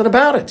do something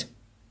about it.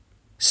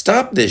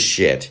 Stop this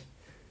shit.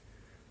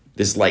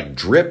 This like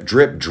drip,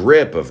 drip,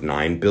 drip of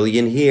 $9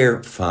 billion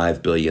here,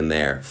 $5 billion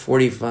there,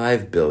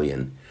 $45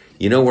 billion.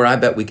 You know where I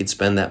bet we could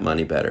spend that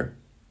money better?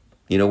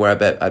 You know where I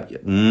bet?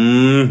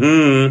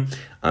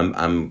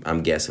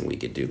 I'm guessing we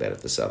could do that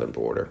at the southern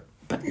border.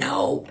 But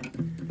no.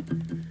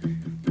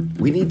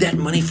 We need that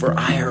money for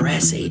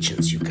IRS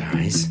agents, you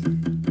guys.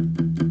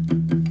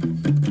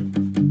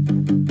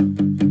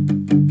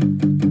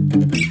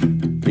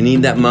 We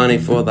need that money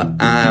for the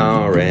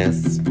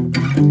IRS.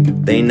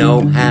 They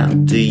know how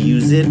to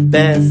use it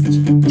best.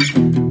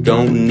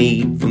 Don't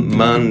need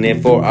money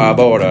for our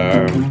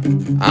border.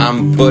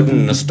 I'm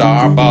putting a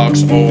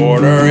Starbucks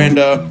order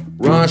into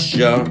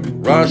Russia.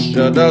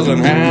 Russia doesn't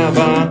have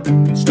a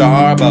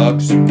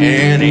Starbucks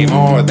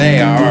anymore.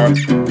 They are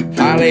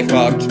highly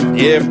fucked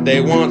if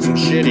they want some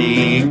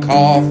shitty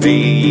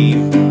coffee.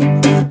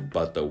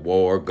 But the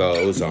war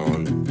goes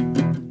on,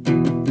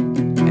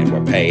 and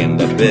we're paying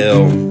the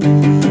bill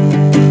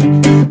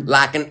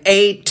like an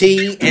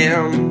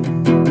ATM.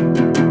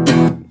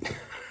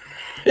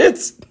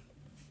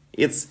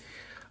 It's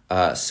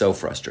so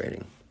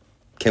frustrating.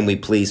 Can we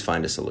please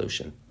find a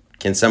solution?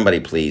 Can somebody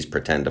please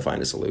pretend to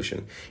find a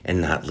solution and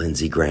not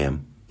Lindsey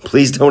Graham?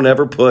 Please don't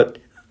ever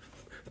put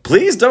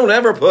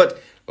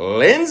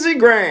Lindsey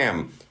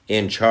Graham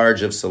in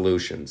charge of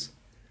solutions.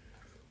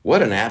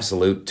 What an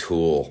absolute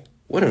tool.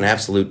 What an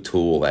absolute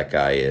tool that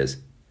guy is.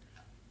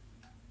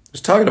 I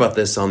was talking about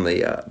this on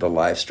the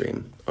live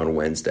stream on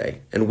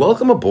Wednesday. And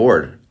welcome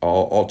aboard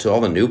all to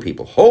all the new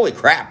people. Holy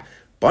crap.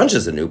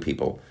 Bunches of new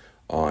people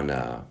on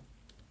the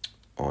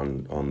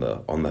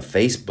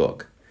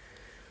Facebook.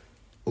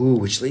 Ooh,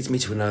 which leads me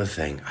to another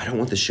thing. I don't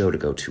want the show to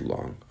go too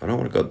long.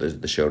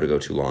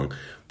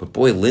 But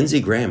boy, Lindsey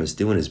Graham is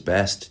doing his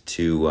best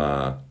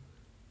to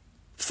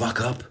fuck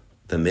up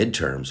the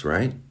midterms,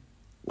 right?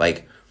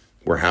 Like,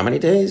 we're how many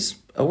days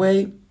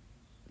away?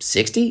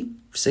 60?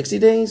 60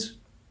 days?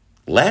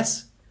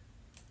 Less?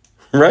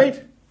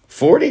 Right?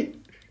 40?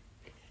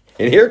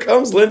 And here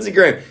comes Lindsey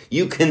Graham.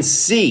 You can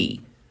see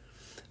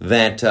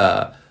that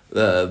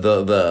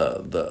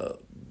the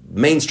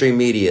mainstream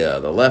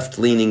media, the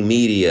left-leaning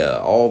media,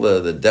 all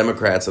the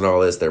Democrats and all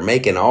this, they're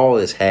making all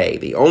this hay.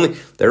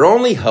 Their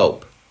only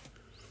hope.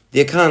 The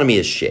economy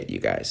is shit, you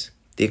guys.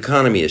 The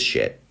economy is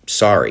shit.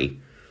 Sorry.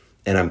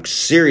 And I'm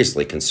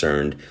seriously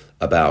concerned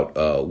about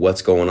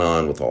what's going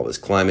on with all this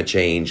climate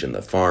change and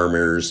the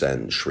farmers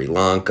and Sri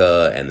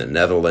Lanka and the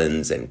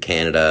Netherlands and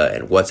Canada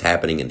and what's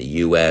happening in the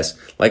U.S.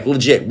 Like,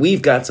 legit,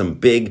 we've got some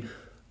big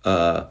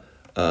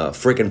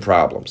freaking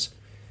problems.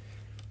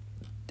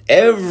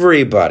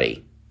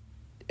 Everybody,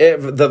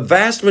 the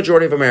vast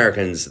majority of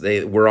Americans,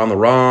 we're on the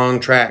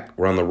wrong track.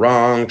 We're on the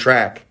wrong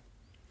track.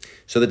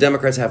 So the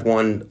Democrats have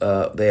one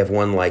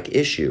like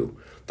issue.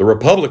 The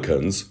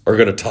Republicans are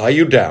going to tie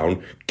you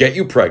down, get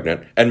you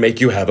pregnant, and make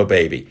you have a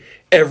baby.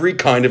 Every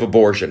kind of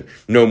abortion.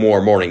 No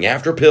more morning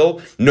after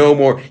pill. No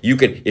more.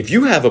 If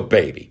you have a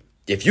baby,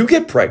 if you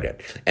get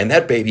pregnant, and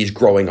that baby's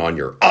growing on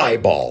your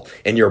eyeball,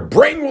 and your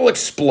brain will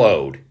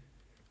explode,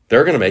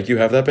 they're going to make you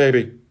have that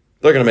baby.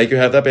 They're going to make you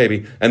have that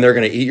baby, and they're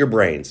going to eat your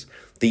brains.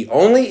 The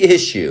only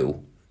issue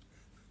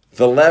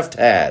the left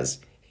has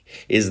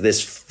is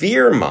this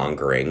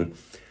fear-mongering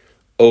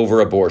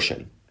over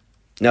abortion.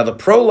 Now, the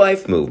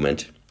pro-life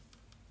movement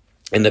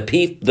and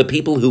the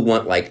people who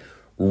want, like,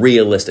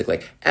 realistic,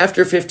 like,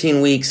 after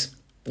 15 weeks,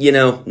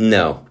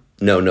 no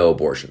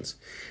abortions.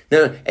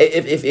 No,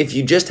 if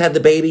you just had the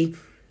baby,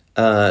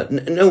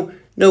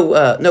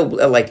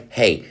 like,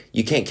 hey,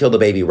 you can't kill the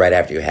baby right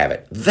after you have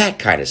it. That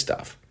kind of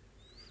stuff.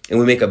 And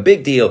we make a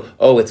big deal,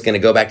 it's going to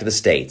go back to the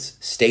states.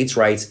 States'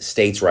 rights,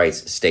 states'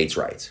 rights, states'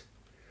 rights.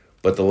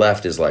 But the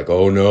left is like,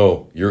 oh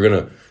no, they're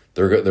gonna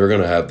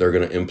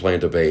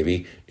implant a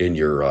baby in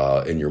your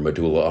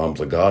medulla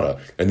oblongata,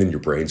 and then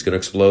your brain's gonna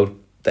explode.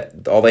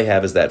 That all they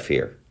have is that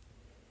fear.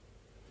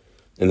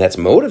 And that's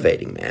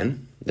motivating,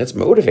 man. That's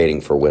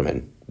motivating for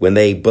women when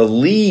they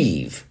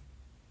believe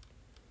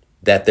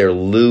that they're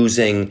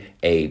losing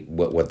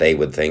what they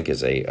would think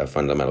is a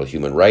fundamental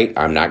human right.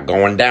 I'm not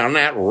going down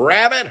that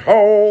rabbit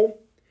hole.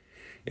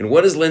 And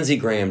what does Lindsey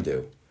Graham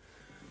do?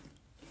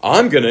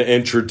 I'm going to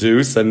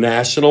introduce a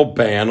national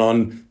ban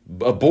on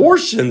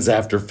abortions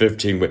after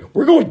 15 weeks.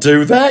 We're going to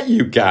do that,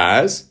 you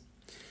guys.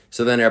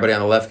 So then everybody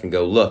on the left can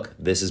go, look,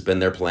 this has been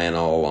their plan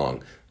all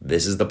along.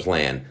 This is the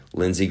plan.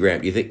 Lindsey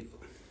Graham, you think...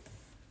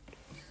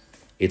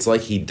 It's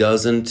like he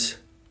doesn't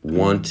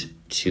want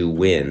to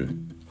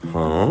win.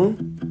 Huh?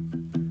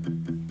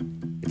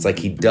 It's like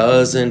he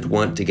doesn't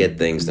want to get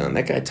things done.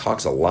 That guy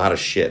talks a lot of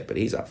shit, but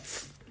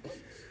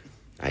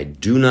I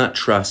do not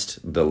trust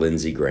the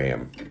Lindsey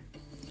Graham.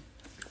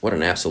 What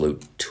an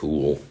absolute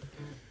tool.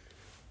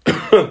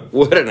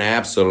 What an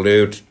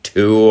absolute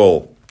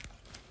tool.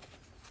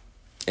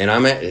 And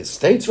I'm at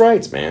states'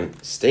 rights, man.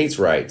 States'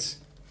 rights.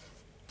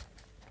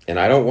 And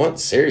I don't want,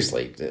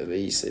 seriously,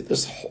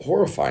 this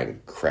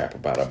horrifying crap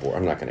about abortion.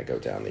 I'm not going to go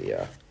down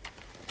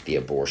the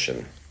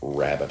abortion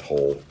rabbit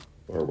hole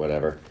or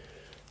whatever.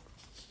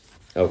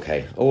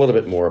 Okay, a little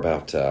bit more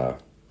about,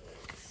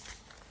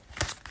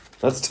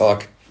 let's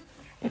talk.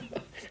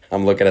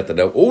 I'm looking at the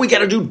note. Oh, we got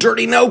to do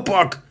Dirty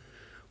Notebook.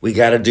 We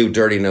got to do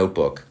Dirty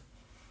Notebook.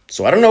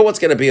 So I don't know what's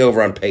going to be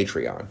over on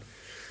Patreon.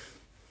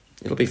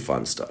 It'll be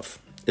fun stuff.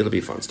 It'll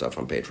be fun stuff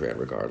on Patreon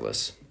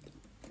regardless.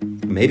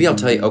 Maybe I'll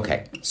tell you.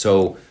 Okay,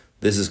 so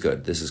this is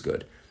good. This is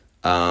good.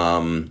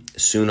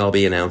 Soon I'll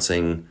be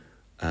announcing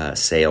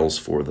sales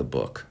for the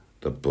book.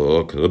 The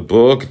book.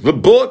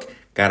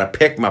 Got to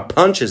pick my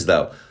punches,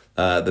 though.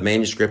 The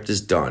manuscript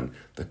is done.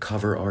 The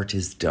cover art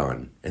is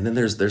done. And then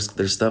there's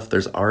stuff.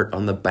 There's art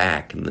on the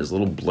back, and there's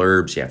little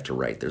blurbs you have to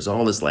write. There's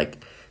all this,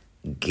 like,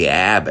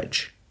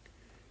 garbage.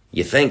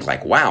 You think,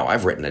 like, wow,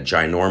 I've written a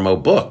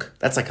ginormo book.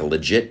 That's like a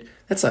legit...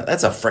 That's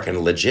a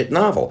freaking legit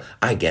novel.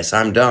 I guess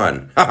I'm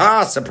done.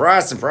 Ha-ha,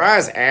 surprise,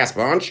 surprise, ass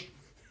bunch.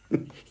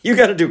 You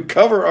got to do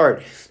cover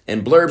art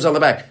and blurbs on the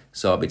back.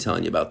 So I'll be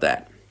telling you about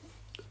that.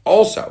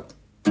 Also,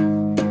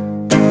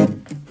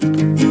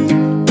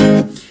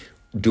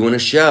 doing a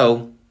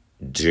show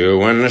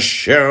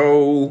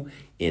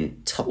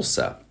in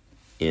Tulsa,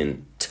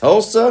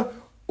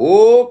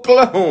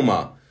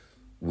 Oklahoma,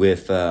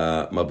 with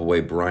my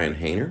boy Brian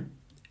Hayner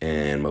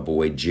and my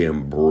boy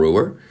Jim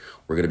Brewer.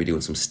 We're going to be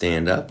doing some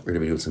stand-up. We're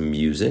going to be doing some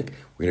music.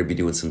 We're going to be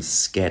doing some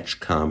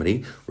sketch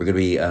comedy. We're going to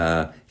be,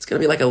 it's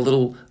going to be like a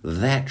little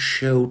That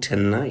Show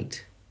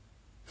Tonight.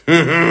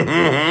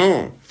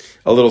 A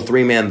little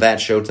three-man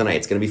That Show Tonight.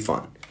 It's going to be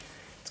fun.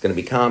 It's going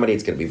to be comedy.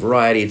 It's going to be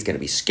variety. It's going to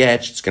be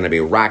sketch. It's going to be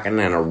rocking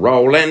and a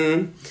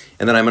rolling.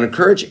 And then I'm going to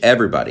encourage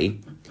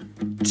everybody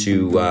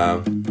to,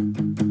 I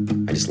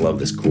just love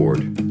this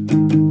chord.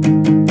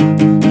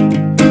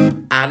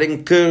 I'd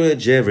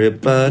encourage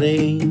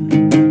everybody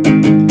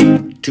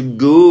to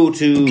go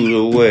to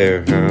the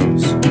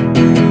warehouse.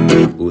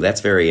 Ooh,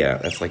 that's very,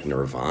 that's like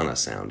Nirvana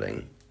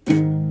sounding.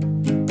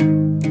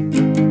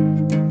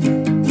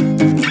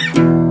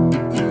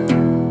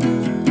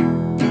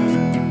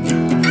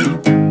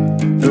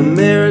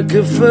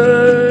 America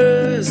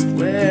First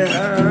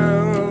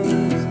Warehouse.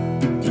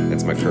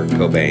 That's my Kurt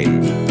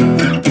Cobain.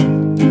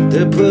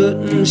 They're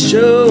putting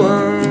show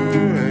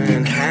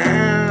on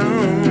how.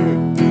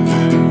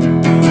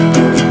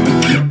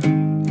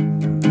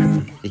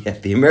 Yeah,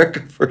 the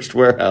America First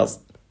Warehouse.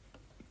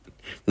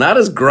 Not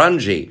as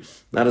grungy.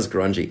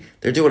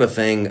 They're doing a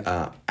thing.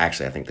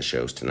 Actually, I think the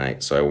show's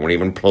tonight, so I won't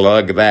even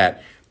plug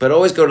that. But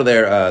always go to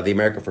their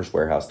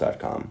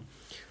theamericafirstwarehouse.com.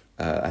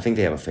 I think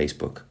they have a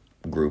Facebook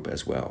group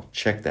as well.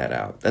 Check that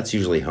out. That's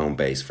usually home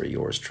base for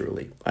yours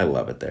truly. I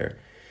love it there.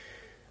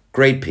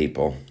 Great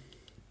people.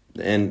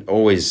 And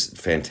always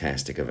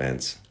fantastic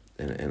events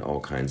and all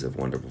kinds of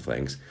wonderful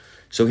things.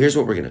 So here's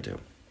what we're going to do.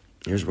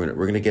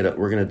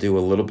 We're gonna do a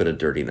little bit of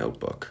Dirty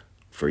Notebook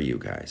for you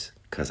guys,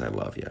 because I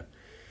love you.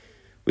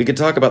 We could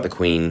talk about the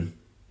Queen,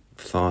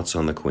 thoughts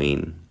on the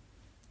Queen.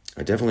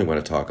 I definitely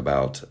want to talk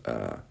about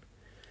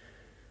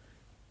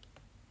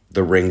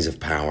the Rings of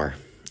Power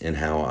and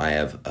how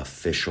I've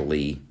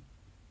officially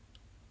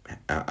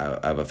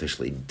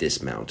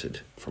dismounted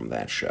from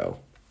that show.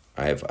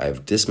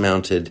 I've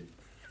dismounted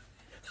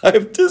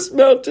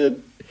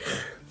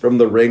from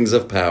the Rings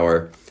of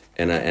Power,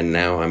 and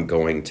now I'm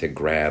going to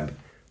grab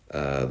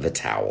the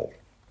towel.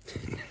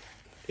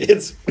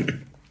 It's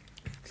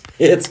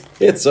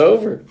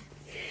over.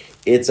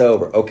 It's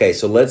over. Okay,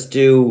 so let's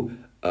do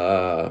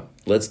a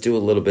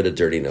little bit of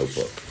Dirty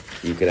Notebook.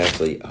 You can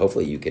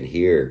hopefully you can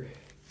hear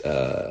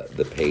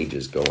the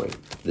pages going.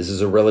 This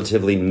is a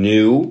relatively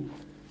new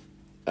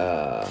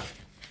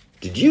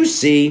Did you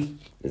see?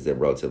 This is a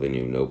relatively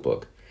new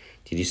notebook.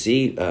 Did you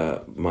see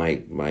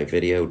my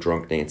video,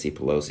 Drunk Nancy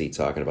Pelosi,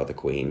 talking about the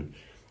Queen?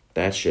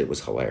 That shit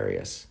was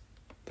hilarious.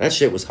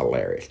 Nancy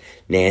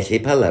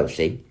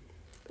Pelosi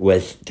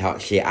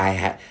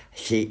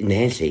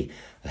Nancy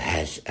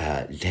has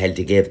had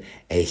to give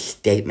a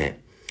statement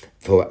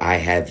for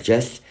I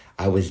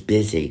was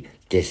busy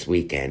this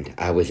weekend.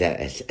 I was at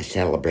a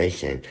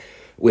celebration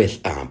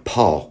with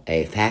Paul,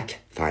 a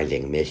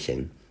fact-finding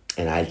mission,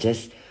 and I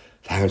just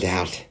found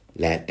out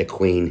that the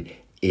Queen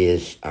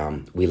is,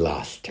 we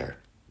lost her.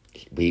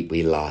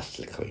 We lost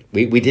the Queen.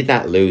 We did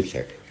not lose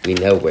her. We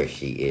know where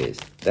she is.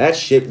 That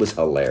shit was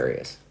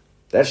hilarious.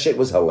 It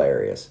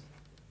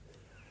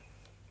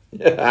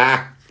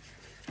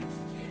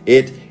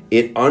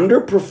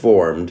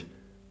underperformed.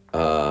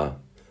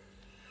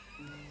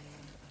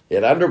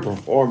 It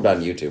underperformed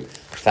on YouTube.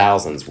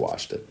 Thousands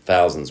watched it.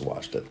 Thousands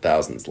liked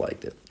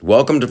it.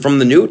 Welcome from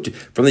the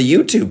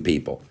YouTube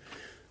people.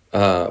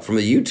 Lots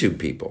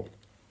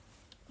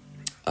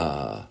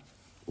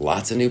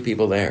of new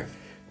people there.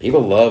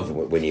 People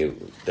love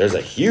there's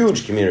a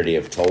huge community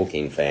of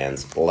Tolkien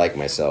fans like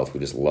myself who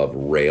just love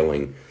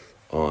railing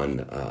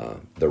on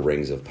the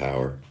Rings of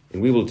Power.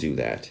 And we will do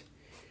that.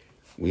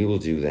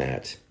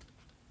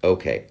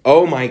 Okay.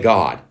 Oh my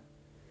God.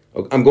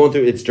 I'm going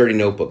through It's Dirty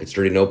Notebook.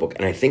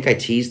 And I think I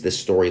teased this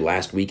story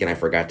last week and I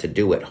forgot to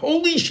do it.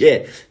 Holy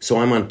shit. So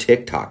I'm on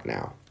TikTok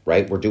now,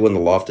 right? We're doing the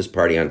Loftus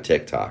Party on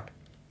TikTok.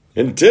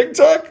 And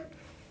TikTok?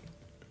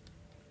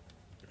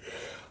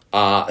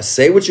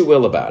 Say what you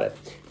will about it.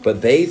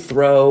 But they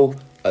throw,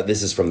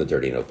 this is from the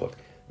Dirty Notebook.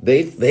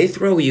 They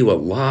throw you a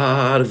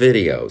lot of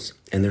videos,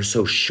 and they're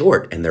so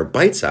short, and they're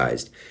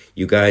bite-sized.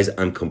 You guys,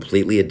 I'm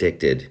completely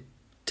addicted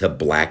to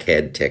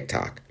blackhead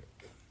TikTok.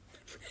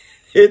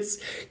 It's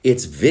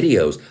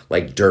videos,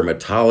 like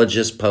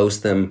dermatologists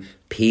post them,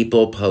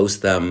 people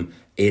post them.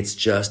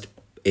 It's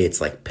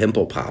like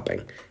pimple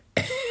popping.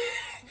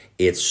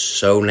 It's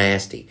so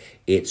nasty.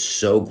 It's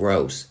so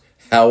gross.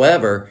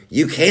 However,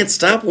 you can't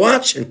stop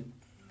watching.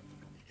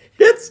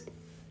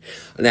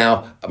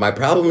 Now, my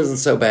problem isn't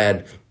so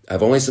bad.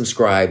 I've only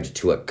subscribed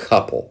to a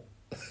couple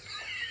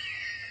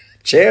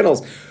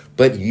channels,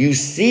 but you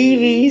see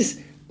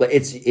these,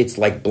 it's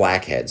like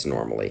blackheads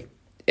normally,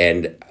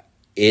 and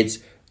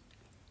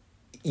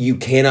you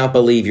cannot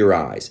believe your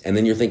eyes. And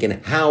then you're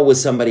thinking, how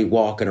was somebody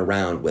walking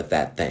around with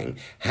that thing?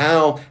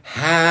 How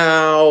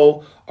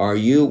are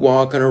you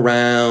walking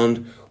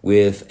around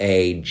with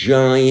a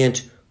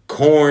giant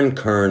corn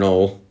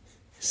kernel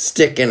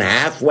sticking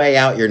halfway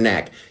out your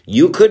neck?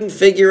 You couldn't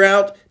figure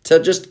out to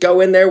just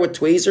go in there with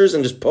tweezers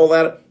and just pull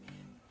that.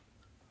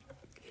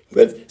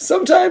 But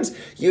sometimes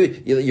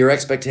your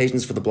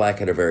expectations for the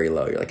blackhead are very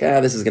low. You're like,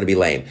 this is going to be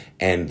lame.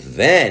 And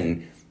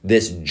then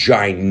this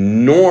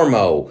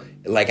ginormo,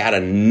 like out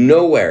of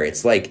nowhere,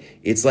 it's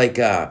like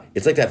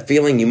that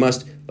feeling you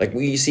must, like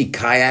when you see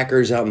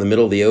kayakers out in the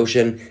middle of the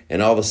ocean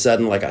and all of a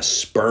sudden like a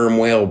sperm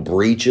whale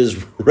breaches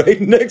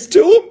right next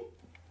to them.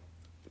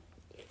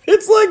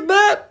 It's like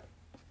that.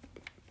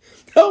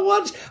 I'll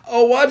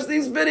watch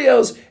these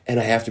videos, and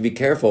I have to be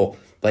careful,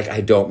 like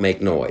I don't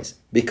make noise,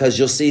 because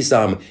you'll see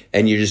some,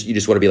 and you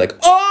just want to be like,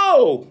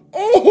 oh,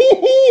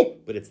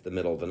 but it's the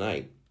middle of the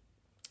night,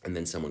 and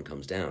then someone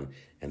comes down,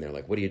 and they're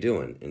like, "What are you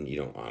doing?" And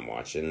I'm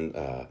watching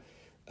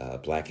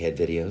blackhead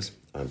videos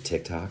on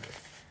TikTok.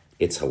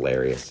 It's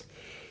hilarious,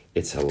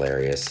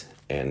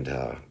 and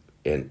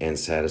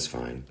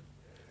satisfying.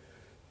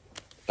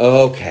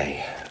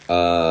 Okay,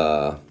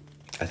 I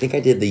think I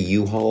did the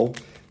U-Haul.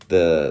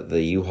 The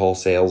U-Haul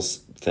sales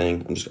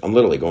thing. I'm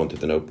literally going through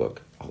the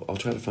notebook. I'll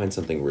try to find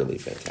something really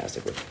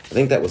fantastic. I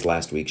think that was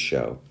last week's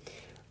show.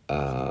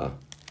 I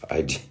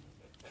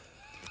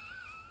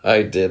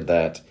did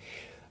that.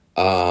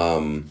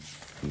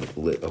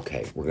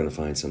 Okay, we're gonna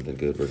find something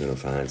good.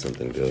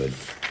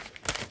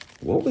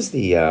 What was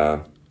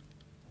the?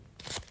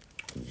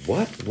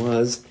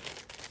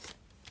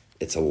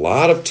 It's a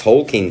lot of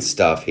Tolkien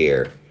stuff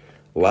here.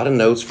 A lot of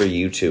notes for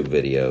YouTube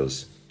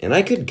videos. And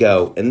I could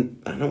go,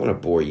 and I don't want to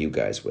bore you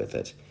guys with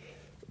it,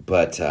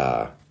 but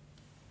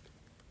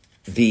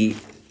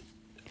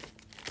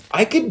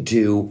I could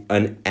do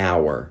an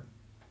hour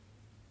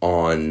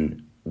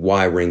on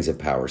why Rings of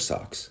Power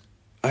sucks.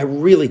 I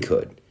really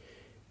could,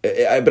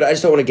 but I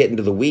just don't want to get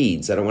into the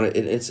weeds. I don't want to.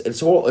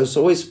 It's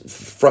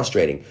always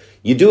frustrating.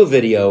 You do a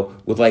video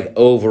with like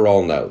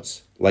overall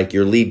notes, like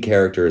your lead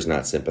character is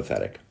not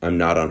sympathetic. I'm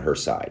not on her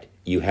side.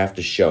 You have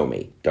to show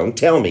me. Don't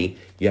tell me.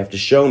 You have to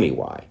show me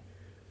why.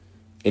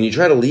 And you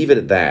try to leave it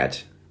at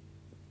that,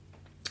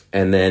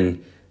 and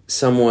then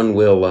someone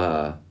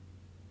will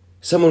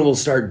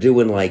start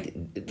doing like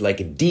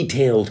a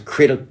detailed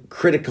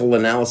critical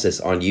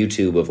analysis on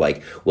YouTube of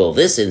like, well,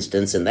 this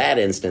instance and that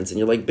instance, and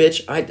you're like,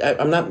 bitch,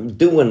 I'm not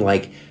doing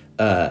like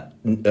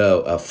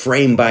a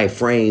frame by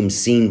frame,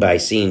 scene by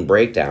scene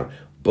breakdown,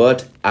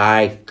 but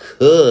I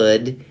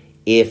could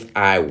if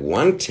I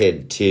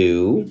wanted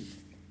to.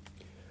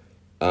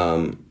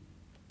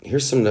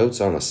 Here's some notes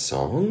on a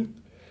song.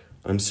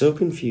 I'm so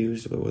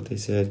confused about what they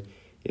said.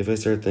 if I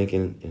start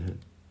thinking,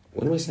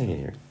 what am I saying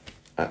here?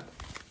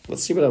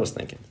 Let's see what I was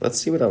thinking.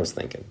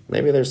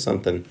 Maybe there's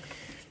something.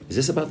 Is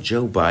this about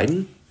Joe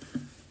Biden?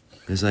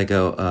 As I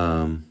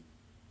go,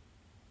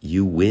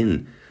 you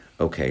win.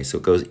 Okay, so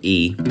it goes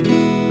E.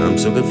 I'm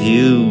so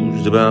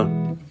confused about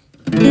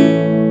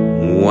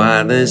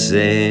what this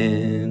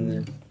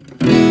is.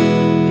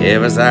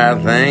 If I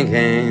start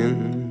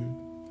thinking,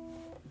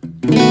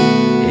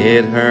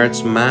 it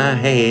hurts my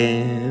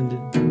head.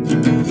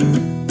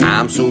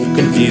 I'm so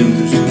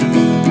confused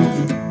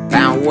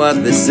about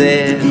what this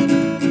is.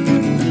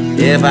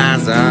 If I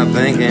start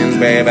thinking,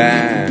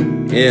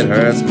 baby, it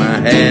hurts my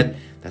head.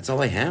 That's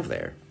all I have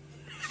there.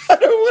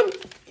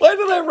 Why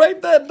did I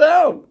write that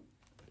down?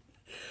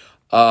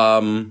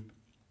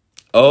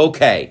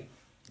 Okay.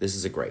 This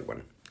is a great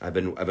one. I've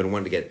been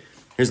wanting to get.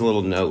 Here's a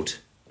little note.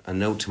 A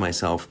note to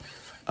myself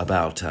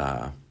about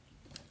John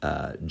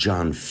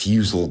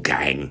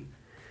Fugelsang.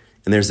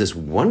 And there's this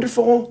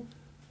wonderful.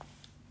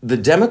 The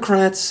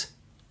Democrats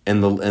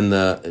and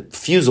the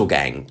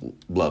Fugelsang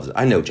loves it.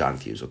 I know John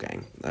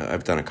Fugelsang.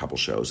 I've done a couple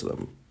shows with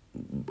them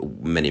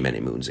many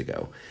moons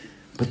ago.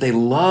 But they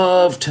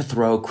love to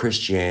throw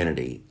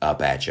Christianity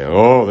up at you.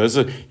 Oh,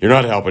 you're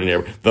not helping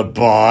here. The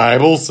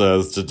Bible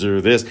says to do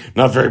this.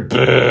 Not very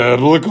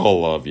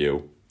biblical of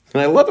you.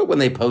 And I love it when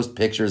they post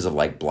pictures of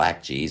like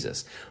black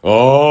Jesus.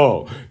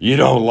 Oh, you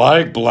don't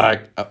like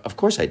black? Of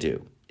course I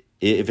do.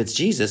 If it's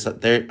Jesus,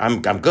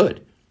 I'm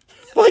good.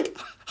 Like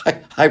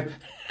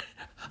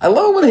I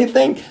love when they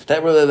think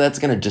that that's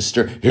going to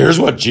disturb. Here's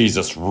what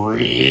Jesus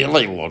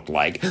really looked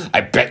like.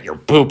 I bet you're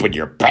pooping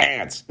your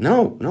pants.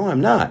 No,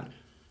 I'm not.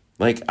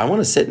 Like, I want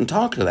to sit and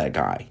talk to that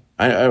guy.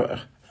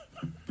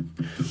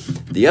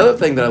 The other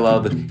thing that I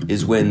love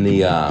is when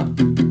the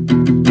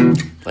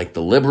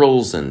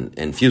liberals and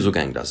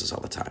Fugelsang does this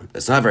all the time.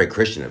 It's not very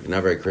Christian of you.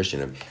 Not very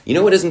Christian of you. You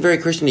know what isn't very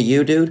Christian to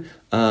you, dude?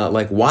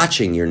 Like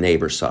watching your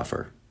neighbor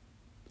suffer.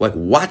 Like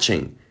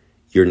watching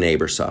your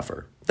neighbor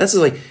suffer. That's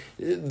like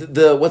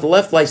what the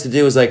left likes to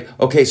do is like,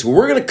 okay, so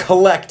we're going to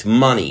collect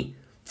money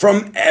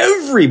from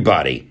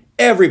everybody.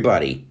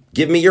 Everybody,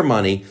 give me your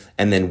money,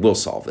 and then we'll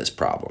solve this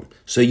problem.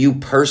 So you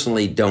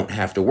personally don't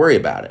have to worry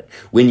about it.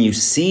 When you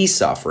see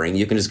suffering,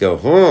 you can just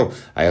go,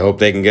 I hope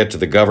they can get to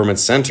the government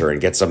center and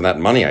get some of that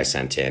money I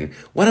sent in.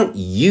 Why don't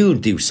you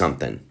do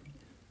something,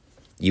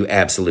 you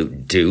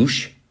absolute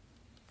douche?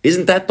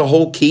 Isn't that the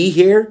whole key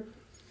here?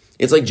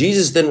 It's like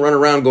Jesus didn't run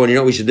around going, you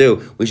know what we should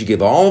do? We should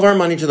give all of our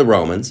money to the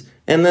Romans,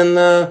 and then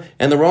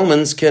the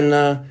Romans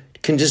can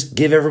just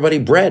give everybody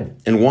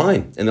bread and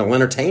wine, and they'll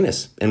entertain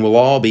us, and we'll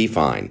all be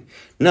fine.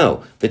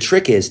 No, the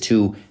trick is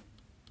to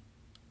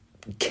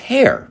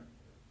care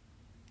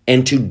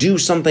and to do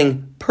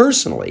something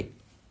personally.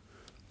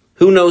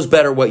 Who knows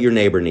better what your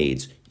neighbor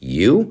needs,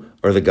 you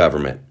or the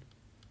government?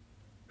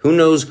 Who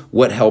knows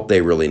what help they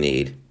really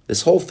need?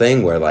 This whole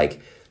thing where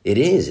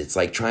it's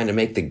like trying to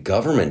make the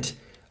government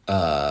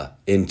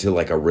into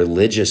like a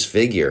religious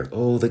figure.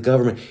 Oh, the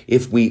government.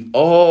 If we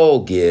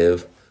all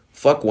give,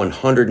 fuck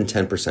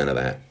 110% of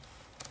that.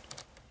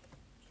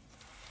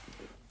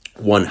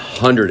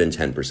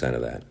 110%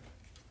 of that.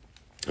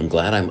 I'm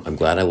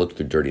glad I looked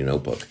through Dirty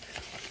Notebook.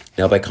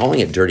 Now, by calling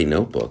it Dirty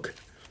Notebook,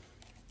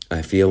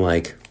 I feel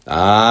like,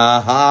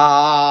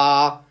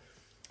 there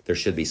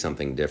should be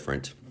something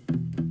different.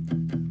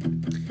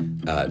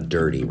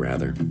 Dirty,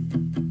 rather.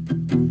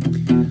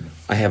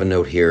 I have a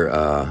note here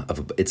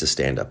it's a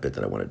stand-up bit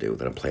that I want to do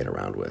that I'm playing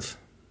around with.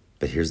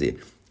 But here's the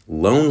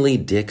lonely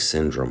dick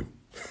syndrome.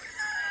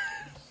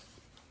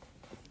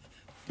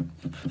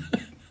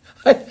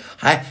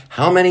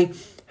 How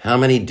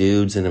many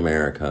dudes in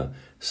America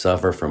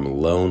suffer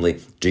from lonely?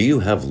 Do you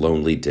have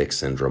lonely dick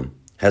syndrome?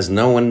 Has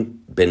no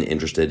one been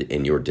interested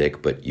in your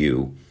dick but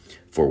you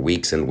for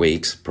weeks and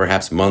weeks,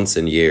 perhaps months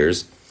and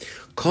years?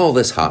 Call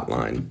this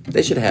hotline.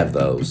 They should have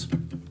those.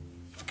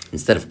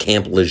 Instead of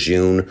Camp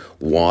Lejeune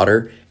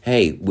water,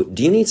 hey,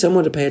 do you need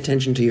someone to pay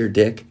attention to your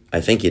dick?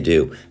 I think you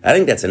do. I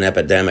think that's an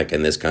epidemic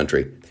in this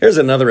country. Here's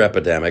another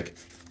epidemic.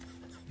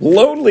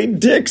 Lonely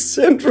dick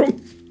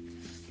syndrome.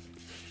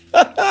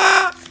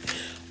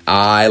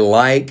 I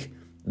like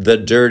the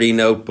Dirty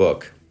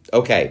Notebook.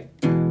 Okay.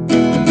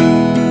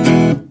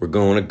 We're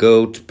gonna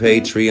go to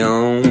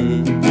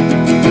Patreon.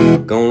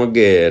 Gonna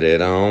get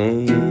it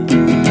on.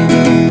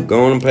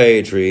 Gonna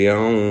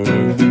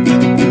Patreon.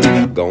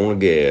 Gonna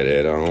get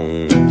it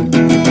on.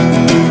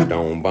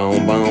 Dom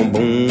bom bom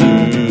boom.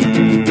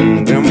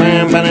 Dum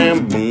bam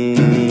bam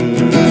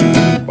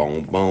boom.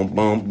 Boom boom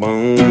boom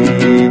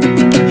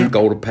boom.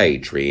 Go to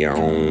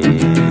Patreon.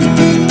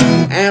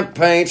 At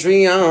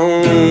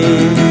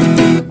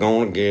Patreon.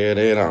 Gonna get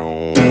it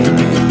on.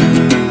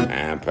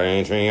 At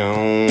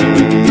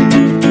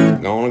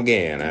Patreon. Gonna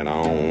get it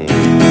on.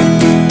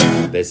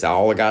 That's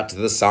all I got to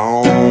the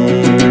song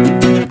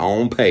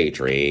on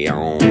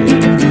Patreon.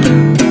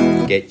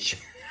 Get you.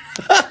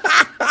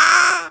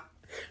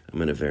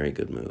 I'm in a very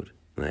good mood,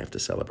 and I have to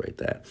celebrate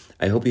that.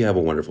 I hope you have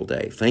a wonderful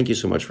day. Thank you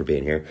so much for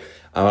being here.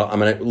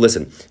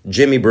 Listen,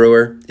 Jimmy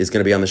Brewer is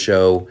going to be on the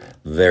show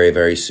very,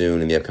 very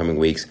soon in the upcoming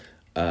weeks.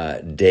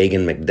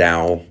 Dagan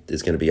McDowell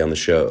is going to be on the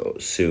show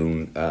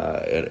soon.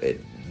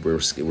 We're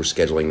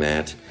scheduling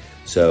that.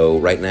 So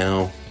right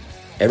now,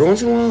 every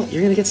once in a while,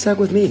 you're going to get stuck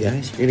with me,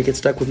 guys. You're going to get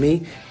stuck with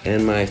me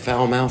and my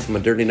foul mouth and my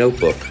dirty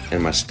notebook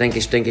and my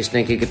stinky, stinky,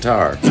 stinky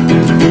guitar.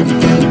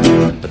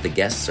 But the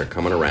guests are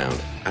coming around.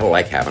 I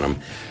like having them.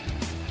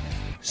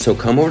 So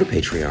come over to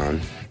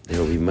Patreon. There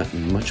will be much,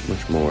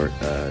 much more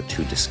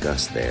to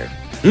discuss there.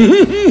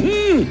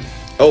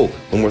 Oh,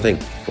 one more thing.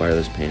 Why are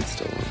those pants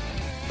still on?